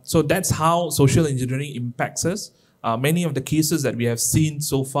 So that's how social engineering impacts us. Many of the cases that we have seen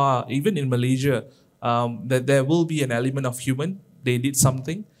so far, even in Malaysia, that there will be an element of human. They did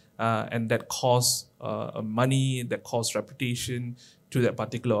something, and that caused money, that caused reputation to that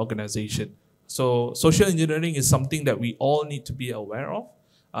particular organization. So social engineering is something that we all need to be aware of.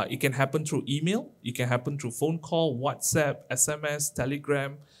 It can happen through email, it can happen through phone call, WhatsApp, SMS,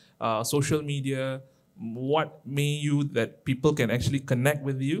 Telegram, social media, what may you that people can actually connect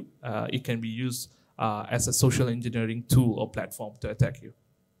with you. It can be used as a social engineering tool or platform to attack you.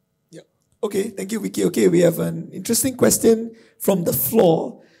 Yeah. Okay, thank you, Vicky. Okay, we have an interesting question from the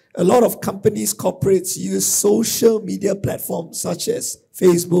floor. A lot of companies, corporates use social media platforms such as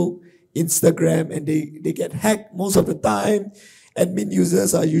Facebook, Instagram, and they get hacked most of the time. Admin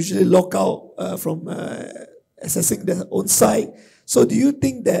users are usually locked out from accessing their own site. So do you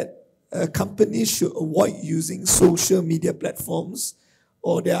think that companies should avoid using social media platforms,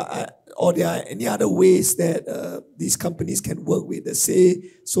 or there are any other ways that these companies can work with, say,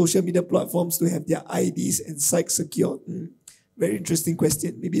 social media platforms to have their IDs and sites secured? Very interesting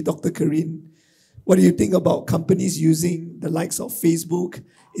question. Maybe Dr. Carrine, what do you think about companies using the likes of Facebook,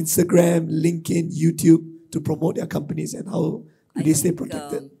 Instagram, LinkedIn, YouTube to promote their companies, and how do they stay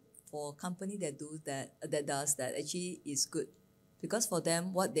protected? For a company that does that, actually is good, because for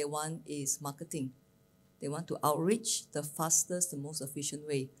them, what they want is marketing. They want to outreach the fastest, the most efficient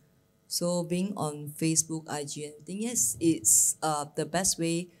way. So being on Facebook, IG, and things, yes, it's the best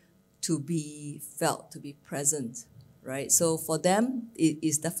way to be felt, to be present, right? So for them, it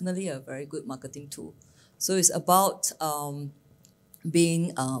is definitely a very good marketing tool. So it's about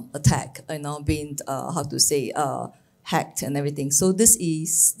being attacked, being hacked and everything. So this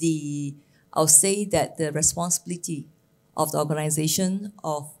is I'll say that the responsibility of the organization,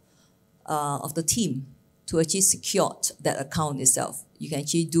 of the team, to actually secure that account itself. You can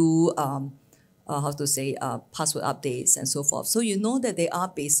actually do password updates and so forth. So you know that there are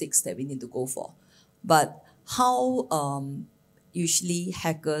basics that we need to go for. But how usually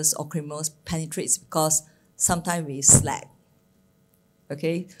hackers or criminals penetrate, because sometimes we slack.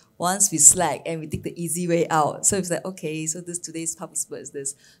 Okay, once we slack and we take the easy way out. So it's like, okay, so today's password is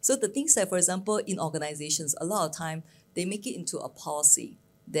this. So the things that, for example, in organizations, a lot of time they make it into a policy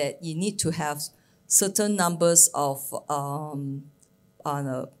that you need to have certain numbers of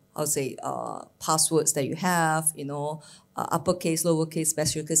passwords that you have, uppercase, lowercase,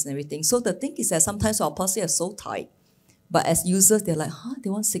 special case, and everything. So the thing is that sometimes our policy are so tight, but as users, they're like, they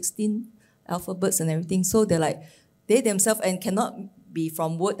want 16 alphabets and everything. So they're like, they themselves and cannot be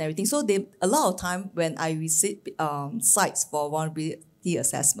from Word and everything. So a lot of time when I visit sites for vulnerability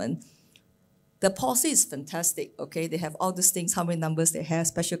assessment, the policy is fantastic, okay? They have all these things, how many numbers they have,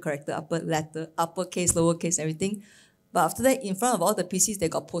 special character, upper letter, uppercase, lowercase, everything. But after that, in front of all the PCs, they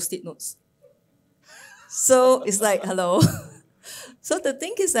got Post-it notes. So it's like, hello. So the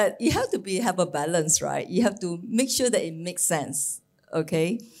thing is that you have to have a balance, right? You have to make sure that it makes sense,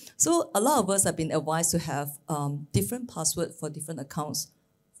 okay? So a lot of us have been advised to have different passwords for different accounts,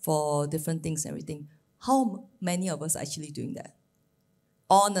 for different things and everything. How many of us are actually doing that?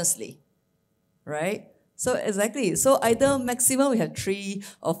 Honestly. Right? So exactly. So either maximum we have 3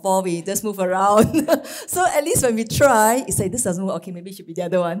 or 4, we just move around. So at least when we try, it's like this doesn't work, okay, maybe it should be the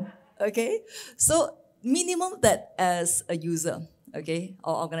other one. Okay? So minimum that as a user, okay,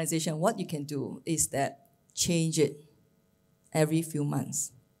 or organization, what you can do is that change it every few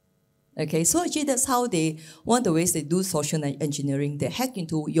months. Okay, so actually that's how one of the ways they do social engineering, they hack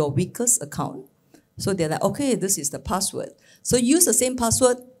into your weakest account. So they're like, okay, this is the password. So use the same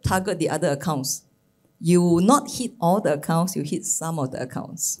password, target the other accounts. You will not hit all the accounts, you hit some of the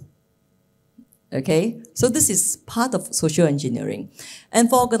accounts. Okay, so this is part of social engineering. And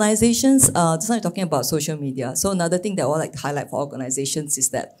for organizations, this time I'm talking about social media. So another thing that I would like to highlight for organizations is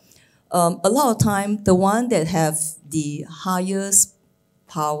that a lot of time, the one that have the highest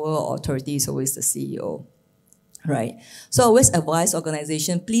power or authority is always the CEO, right? So I always advise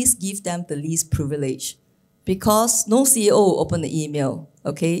organization, please give them the least privilege, because no CEO will open the email,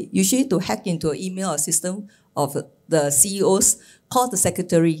 okay? Usually to hack into an email or system of the CEOs, call the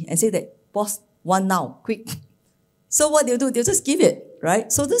secretary and say that, boss, one now, quick. So what they'll do, they'll just give it,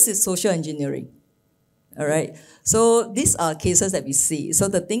 right? So this is social engineering, all right? So these are cases that we see. So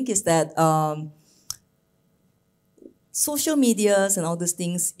the thing is that social medias and all these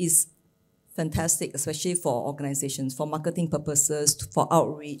things is fantastic, especially for organizations, for marketing purposes, for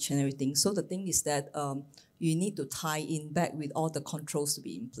outreach and everything. So the thing is that you need to tie in back with all the controls to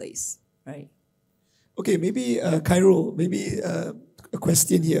be in place, right? Okay, maybe Khairul, maybe a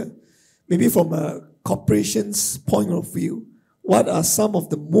question here. Maybe from a corporation's point of view, what are some of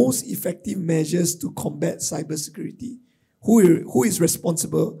the most effective measures to combat cybersecurity? Who is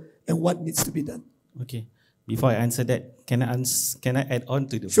responsible and what needs to be done? Okay. Before I answer that, can I add on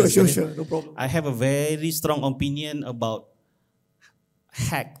to the Sure, first sure, question? sure, no problem. I have a very strong opinion about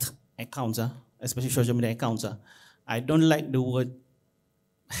hacked accounts, especially social media accounts. I don't like the word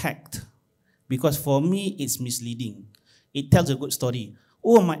hacked because for me it's misleading. It tells a good story.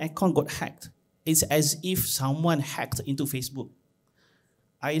 Oh, my account got hacked. It's as if someone hacked into Facebook.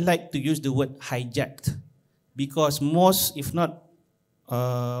 I like to use the word hijacked because most, if not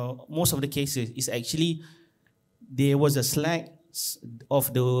most of the cases, is actually there was a slack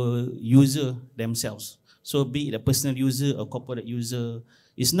of the user themselves. So be it a personal user or corporate user,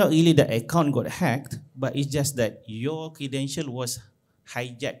 it's not really the account got hacked, but it's just that your credential was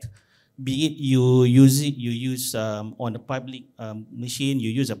hijacked. Be it you use on a public machine, you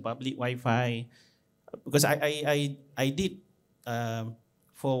use a public Wi-Fi. Because I did,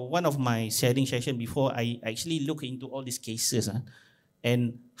 for one of my sharing session before, I actually look into all these cases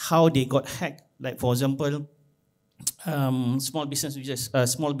and how they got hacked. Like for example, small business users,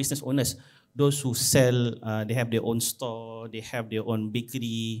 small business owners, those who sell, they have their own store, they have their own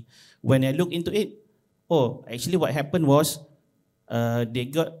bakery. When I look into it, oh, actually what happened was they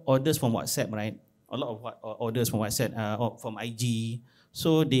got orders from WhatsApp, right? A lot of orders from WhatsApp, or from IG.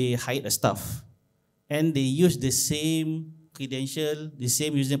 So they hired a staff. And they use the same credential, the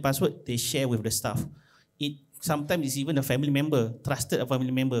same username password, they share with the staff. It sometimes it's even a family member, trusted a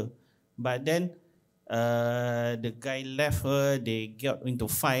family member. But then the guy left her, they got into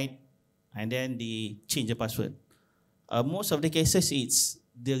fight, and then they changed the password. Most of the cases, it's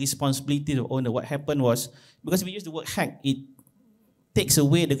the responsibility of the owner. What happened was, because we use the word hack, it takes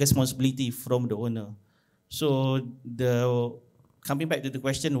away the responsibility from the owner. So coming back to the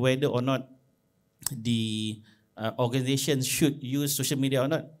question whether or not the organization should use social media or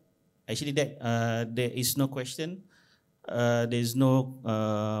not, actually that there is no question. There is no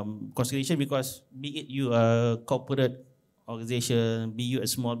consideration because be it you a corporate organization, be you a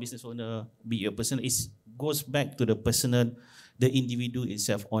small business owner, be you a person, it goes back to the personal, the individual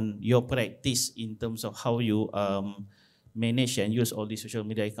itself on your practice in terms of how you manage and use all these social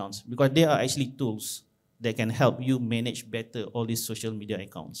media accounts, because they are actually tools that can help you manage better all these social media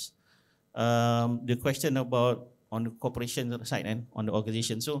accounts. The question about on the corporation side and on the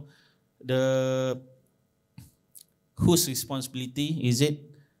organization. So whose responsibility is it?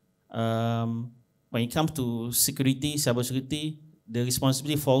 When it comes to security, cybersecurity, the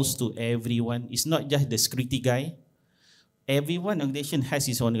responsibility falls to everyone. It's not just the security guy. Everyone organization has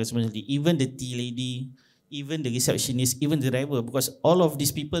its own responsibility. Even the tea lady, even the receptionist, even the driver, because all of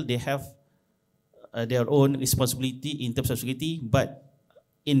these people, they have their own responsibility in terms of security, but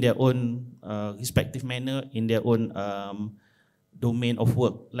in their own respective manner, in their own domain of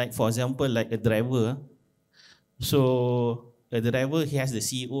work. Like for example, like a driver. So a driver, he has the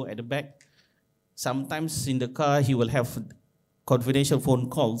CEO at the back. Sometimes in the car, he will have confidential phone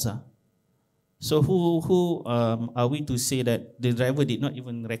calls. So who are we to say that the driver did not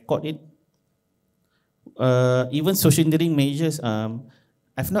even record it? Even social engineering measures,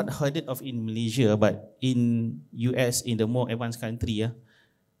 I've not heard it of in Malaysia, but in US, in the more advanced country,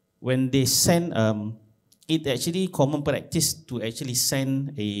 when they send, it actually common practice to actually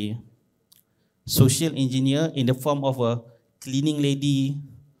send a social engineer in the form of a cleaning lady,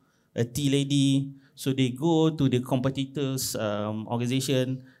 a tea lady. So they go to the competitors'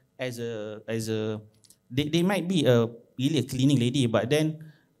 organization as a they might be really a cleaning lady, but then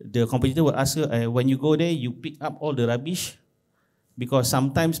the competitor will ask her, when you go there, you pick up all the rubbish, because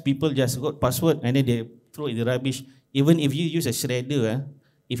sometimes people just got password and then they throw in the rubbish. Even if you use a shredder,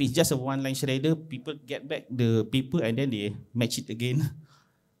 if it's just a one-line shredder, people get back the paper and then they match it again.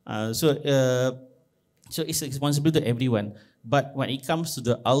 So it's responsible to everyone. But when it comes to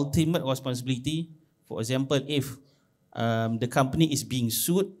the ultimate responsibility, for example, if the company is being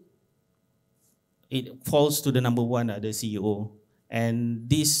sued, it falls to the number one, the CEO. And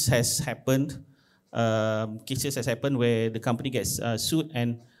this has happened, cases has happened where the company gets sued,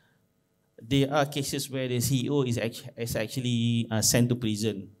 and there are cases where the CEO is actually sent to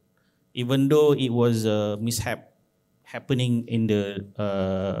prison, even though it was a mishap happening in the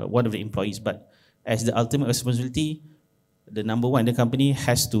one of the employees. But as the ultimate responsibility, the number one in the company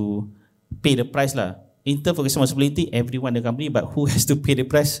has to pay the price lah. In terms of responsibility, everyone in the company, but who has to pay the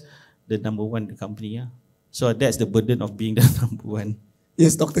price? The number one in the company. Yeah. So that's the burden of being the number one.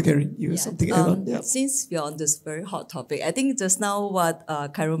 Yes, Dr. Carrine, you have something to add on? Yeah. Since we're on this very hot topic, I think just now what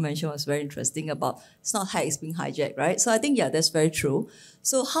Khairul mentioned was very interesting about it's not hack, it's being hijacked, right? So I think, yeah, that's very true.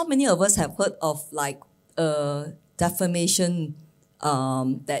 So how many of us have heard of like defamation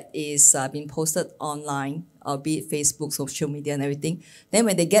that is being posted online, be it Facebook, social media and everything. Then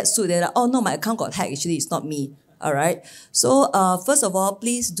when they get sued, they're like, oh no, my account got hacked. Actually, it's not me. All right. So first of all,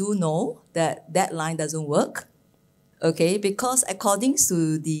 please do know that that line doesn't work. Okay, because according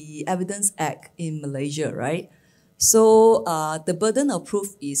to the Evidence Act in Malaysia, right? So the burden of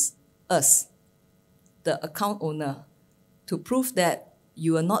proof is us, the account owner, to prove that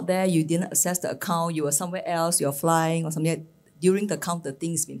you are not there, you didn't access the account, you were somewhere else, you're flying or something. During the account, the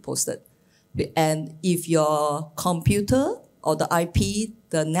thing is being posted. And if your computer or the IP,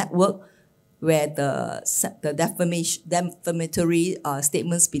 the network where the defamatory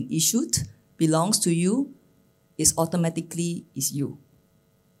statements been issued belongs to you, is automatically is you,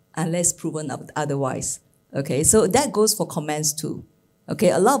 unless proven otherwise. Okay, so that goes for comments too.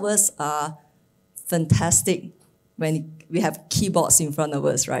 Okay, a lot of us are fantastic when we have keyboards in front of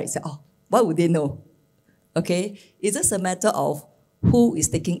us, right? So, oh, what would they know? Okay, it's just a matter of who is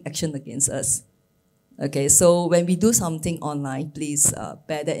taking action against us. Okay, so when we do something online, please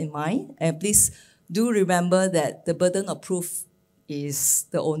bear that in mind, and please do remember that the burden of proof is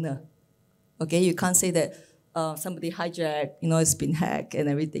the owner. Okay, you can't say that somebody hijacked, it's been hacked and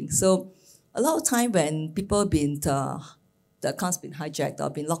everything. So a lot of time when people the account's been hijacked or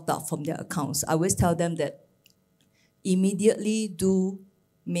been locked out from their accounts, I always tell them that immediately do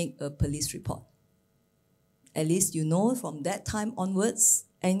make a police report. At least you know from that time onwards,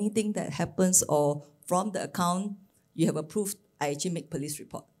 anything that happens or from the account, you have a proof, I actually make police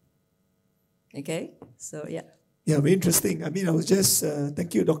report. Okay, so yeah. Yeah, very interesting. I mean, I was just,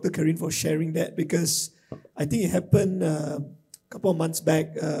 thank you, Dr. Carrine, for sharing that, because I think it happened a couple of months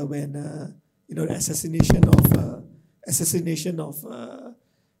back when, the assassination of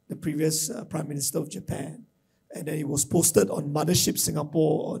the previous Prime Minister of Japan. And then it was posted on Mothership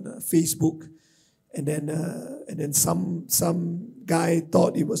Singapore on Facebook. And then some guy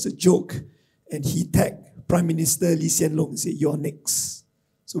thought it was a joke, and he tagged Prime Minister Lee Hsien Loong and said, "You're next."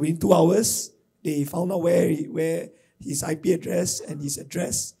 So within 2 hours, they found out where his IP address and his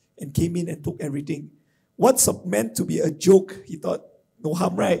address, and came in and took everything. What's meant to be a joke, he thought, no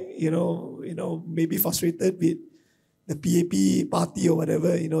harm, right? Maybe frustrated with the PAP party or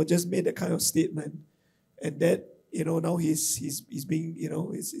whatever, just made that kind of statement, and that now he's being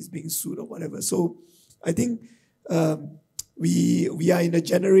he's being sued or whatever. So I think we are in a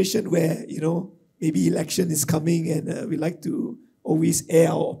generation where maybe election is coming, and we like to always air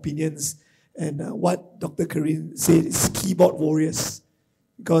our opinions. And what Dr. Carrine said is keyboard warriors,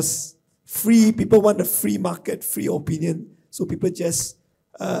 because people want a free market, free opinion. So people just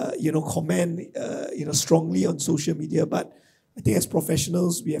comment strongly on social media. But I think as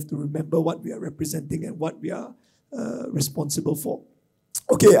professionals, we have to remember what we are representing and what we are responsible for.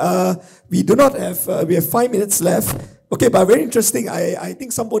 Okay, we have 5 minutes left. Okay, but very interesting. I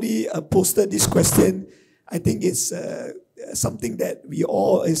think somebody posted this question. I think it's something that we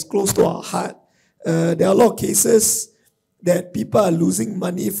all is close to our heart. There are a lot of cases that people are losing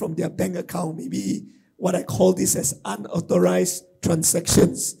money from their bank account. Maybe what I call this as unauthorized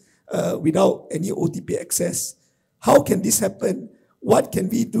transactions without any OTP access. How can this happen? What can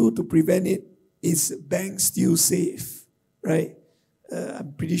we do to prevent it? Is banks still safe, right?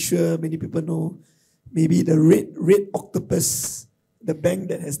 I'm pretty sure many people know maybe the red octopus, the bank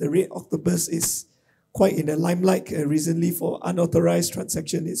that has the red octopus is quite in the limelight recently for unauthorized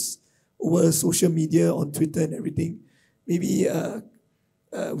transaction is over social media, on Twitter and everything. Maybe,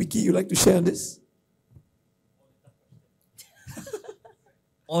 Vicky, you'd like to share on this?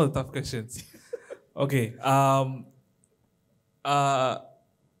 All the tough questions. Okay.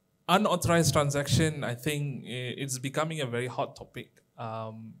 Unauthorized transaction, I think it's becoming a very hot topic.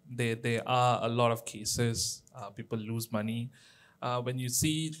 There are a lot of cases. People lose money. When you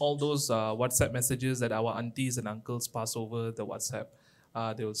see all those WhatsApp messages that our aunties and uncles pass over the WhatsApp,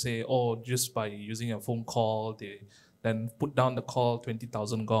 they will say, oh, just by using a phone call, they then put down the call,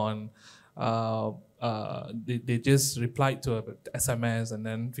 20,000 gone. They just replied to a SMS and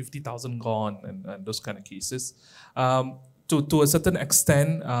then 50,000 gone and those kind of cases. To a certain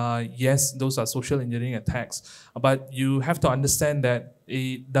extent, yes, those are social engineering attacks, but you have to understand that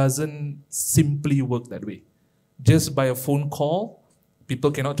it doesn't simply work that way. Just by a phone call,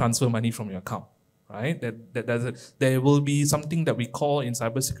 people cannot transfer money from your account, right? That doesn't. There will be something that we call in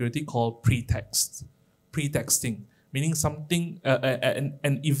cybersecurity called pretexting, meaning something,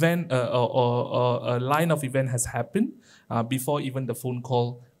 an event or a line of event has happened before even the phone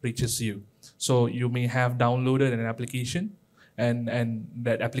call reaches you. So you may have downloaded an application, and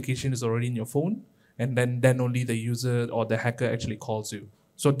that application is already in your phone, and then only the user or the hacker actually calls you.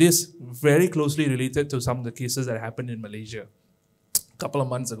 So this very closely related to some of the cases that happened in Malaysia a couple of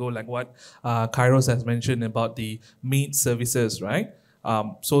months ago, like what Khairul has mentioned about the maid services, right?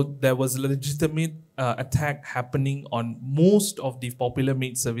 So there was a legitimate attack happening on most of the popular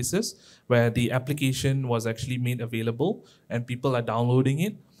maid services where the application was actually made available and people are downloading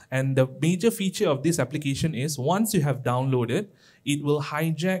it. And the major feature of this application is once you have downloaded, it will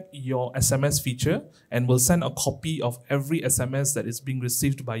hijack your SMS feature and will send a copy of every SMS that is being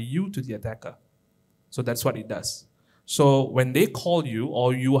received by you to the attacker. So that's what it does. So when they call you,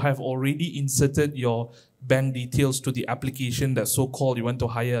 or you have already inserted your bank details to the application that so-called you want to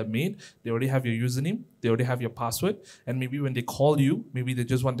hire a maid, they already have your username, they already have your password, and maybe when they call you, maybe they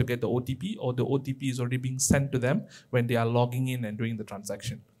just want to get the OTP, or the OTP is already being sent to them when they are logging in and doing the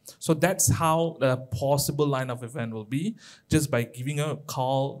transaction. So that's how the possible line of event will be. Just by giving a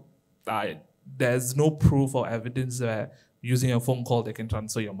call, there's no proof or evidence that using a phone call they can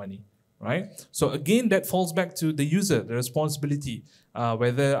transfer your money, right? So again, that falls back to the user, the responsibility.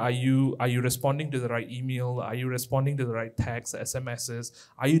 Whether are you responding to the right email? Are you responding to the right text, SMSs?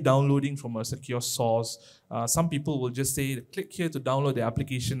 Are you downloading from a secure source? Some people will just say, click here to download the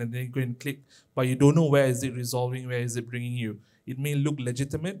application, and then you go and click, but you don't know where is it resolving, where is it bringing you. It may look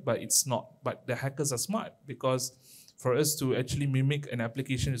legitimate, but it's not. But the hackers are smart, because for us to actually mimic an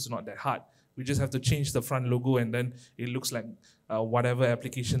application is not that hard. We just have to change the front logo, and then it looks like whatever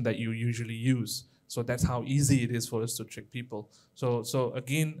application that you usually use. So that's how easy it is for us to trick people. So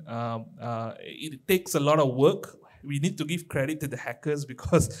again, it takes a lot of work. We need to give credit to the hackers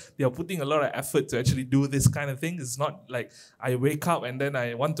because they are putting a lot of effort to actually do this kind of thing. It's not like I wake up and then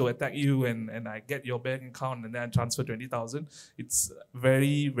I want to attack you and I get your bank account and then I transfer 20,000. It's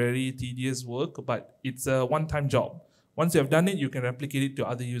very, very tedious work, but it's a one-time job. Once you have done it, you can replicate it to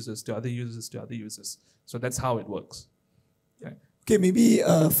other users, to other users, to other users. So that's how it works. Yeah. Okay, maybe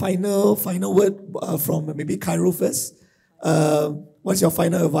final word from maybe Khairul first. What's your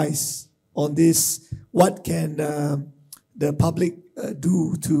final advice on this? What can the public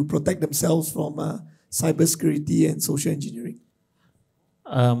do to protect themselves from cybersecurity and social engineering?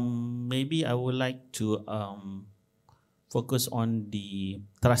 Maybe I would like to focus on the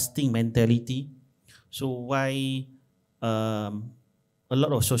trusting mentality. So why a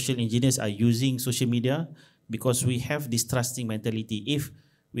lot of social engineers are using social media? Because we have this trusting mentality. If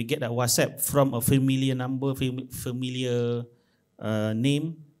we get a WhatsApp from a familiar number, familiar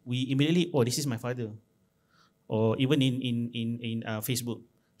name, we immediately, oh, this is my father. Or even in Facebook,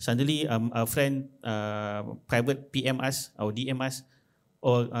 suddenly a friend private PM us or DM us,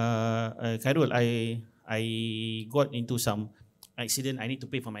 or Khairul, I got into some accident, I need to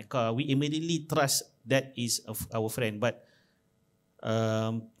pay for my car. We immediately trust that is of our friend. But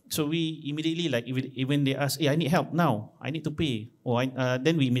so we immediately, like, even they ask, hey, I need help now, I need to pay, or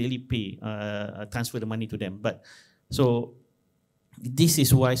then we immediately pay, transfer the money to them. But so this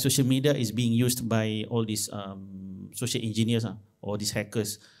is why social media is being used by all these social engineers or these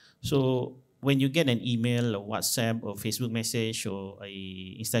hackers. So when you get an email or WhatsApp or Facebook message or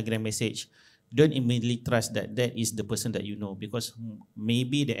a Instagram message, don't immediately trust that that is the person that you know, because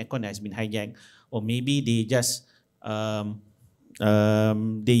maybe the account has been hijacked, or maybe they just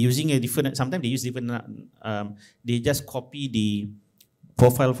they're using a different, sometimes they use different, they just copy the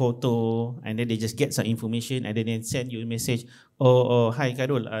profile photo and then they just get some information and then they send you a message, oh hi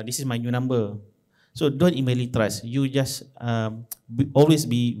Khairul, this is my new number. So don't immediately trust. You just always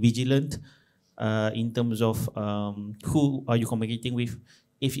be vigilant in terms of who are you communicating with.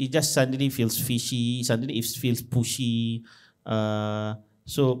 If it just suddenly feels fishy, suddenly it feels pushy,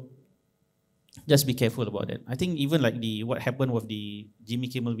 so just be careful about that. I think even like what happened with the Jimmy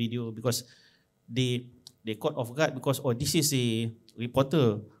Kimmel video, because they caught off guard because, oh, this is a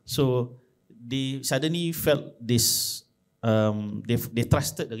reporter. So they suddenly felt this they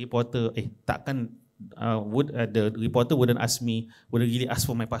trusted the reporter. Takkan the reporter wouldn't really ask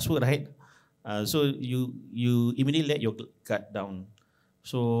for my password, right? So you immediately let your guard down.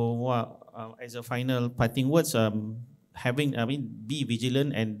 So as a final parting words, be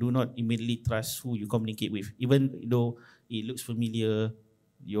vigilant and do not immediately trust who you communicate with, even though it looks familiar,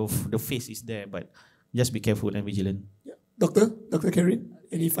 the face is there, but just be careful and vigilant. Yeah. Dr. Carrine,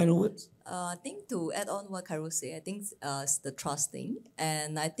 any final words? I think to add on what Khairul said, I think it's the trust thing.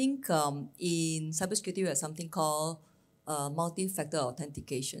 And I think in cybersecurity, we have something called multi-factor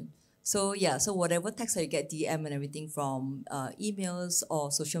authentication. So so whatever text that you get, DM and everything from emails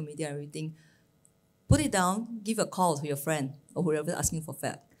or social media and everything, put it down, give a call to your friend or whoever asking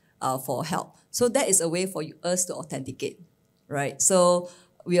for help. So that is a way for us to authenticate, right? So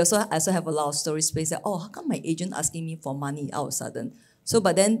we also have a lot of stories space that, how come my agent asking me for money all of a sudden? So,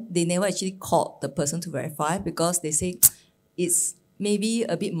 but then they never actually called the person to verify because they say it's maybe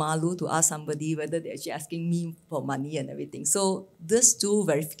a bit malu to ask somebody whether they're actually asking me for money and everything. So these two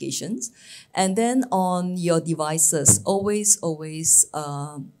verifications. And then on your devices, always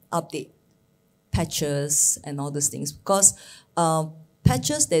update patches and all those things, because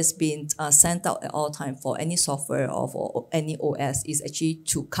patches that's been sent out at all time for any software or for any OS is actually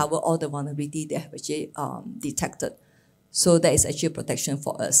to cover all the vulnerability they have actually detected. So that is actually a protection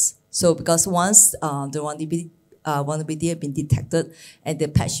for us. So because once the vulnerability have been detected and the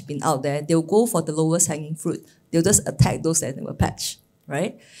patch has been out there, they'll go for the lowest hanging fruit. They'll just attack those that were patched,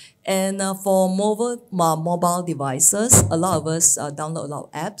 right? And for mobile devices, a lot of us download a lot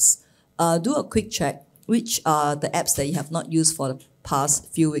of apps. Do a quick check, which are the apps that you have not used for the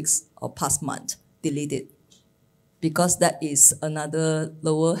past few weeks or past month. Delete it. Because that is another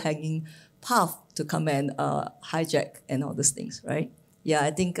lower hanging path to come and hijack and all those things, right? Yeah,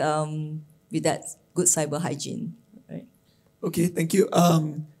 I think with that, good cyber hygiene, right? Okay, thank you.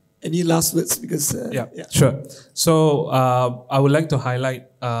 Any last words? Because sure. So I would like to highlight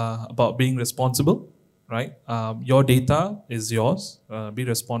about being responsible, right? Your data is yours. Be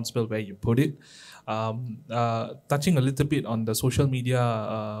responsible where you put it. Touching a little bit on the social media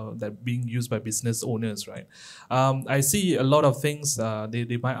that being used by business owners, right? I see a lot of things.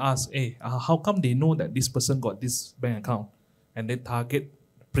 They might ask, hey, how come they know that this person got this bank account, and they target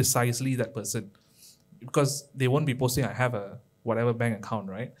precisely that person? Because they won't be posting, I have a whatever bank account,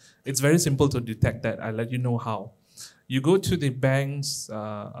 right? It's very simple to detect that. I'll let you know how. You go to the bank's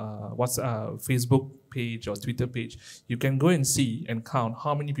Facebook page or Twitter page, you can go and see and count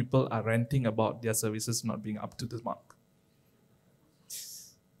how many people are ranting about their services not being up to the mark.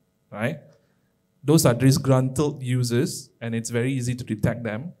 Right? Those are disgruntled users, and it's very easy to detect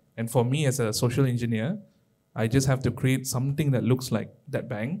them. And for me as a social engineer, I just have to create something that looks like that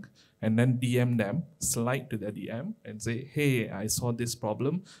bank and then DM them, slide to their DM and say, hey, I saw this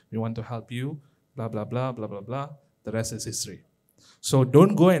problem. We want to help you, blah, blah, blah, blah, blah, blah. The rest is history. So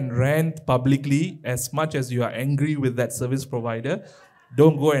don't go and rant publicly as much as you are angry with that service provider.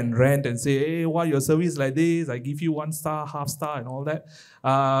 Don't go and rant and say, hey, why your service like this? I give you 1 star, half star and all that.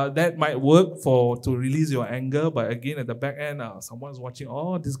 That might work to release your anger, but again, at the back end, someone's watching,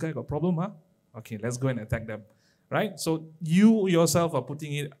 oh, this guy got a problem, huh? Okay, let's go and attack them. Right? So you yourself are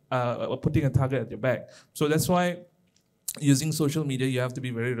putting a target at your back. So that's why using social media, you have to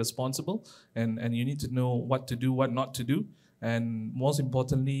be very responsible, and you need to know what to do, what not to do. And most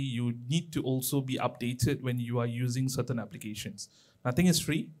importantly, you need to also be updated when you are using certain applications. Nothing is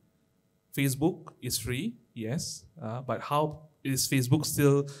free. Facebook is free, yes. But how is Facebook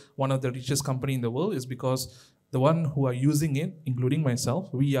still one of the richest company in the world? Is because the one who are using it, including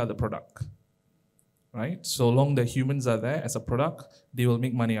myself, we are the product. Right? So long the humans are there as a product, they will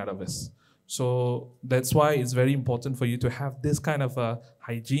make money out of us. So that's why it's very important for you to have this kind of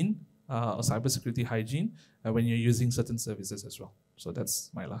hygiene, cybersecurity hygiene, when you're using certain services as well. So that's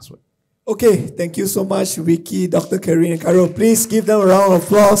my last word. Okay, thank you so much, Vicky, Dr. Carrine, and Khairul. Please give them a round of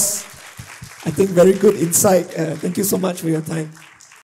applause. I think very good insight. Thank you so much for your time.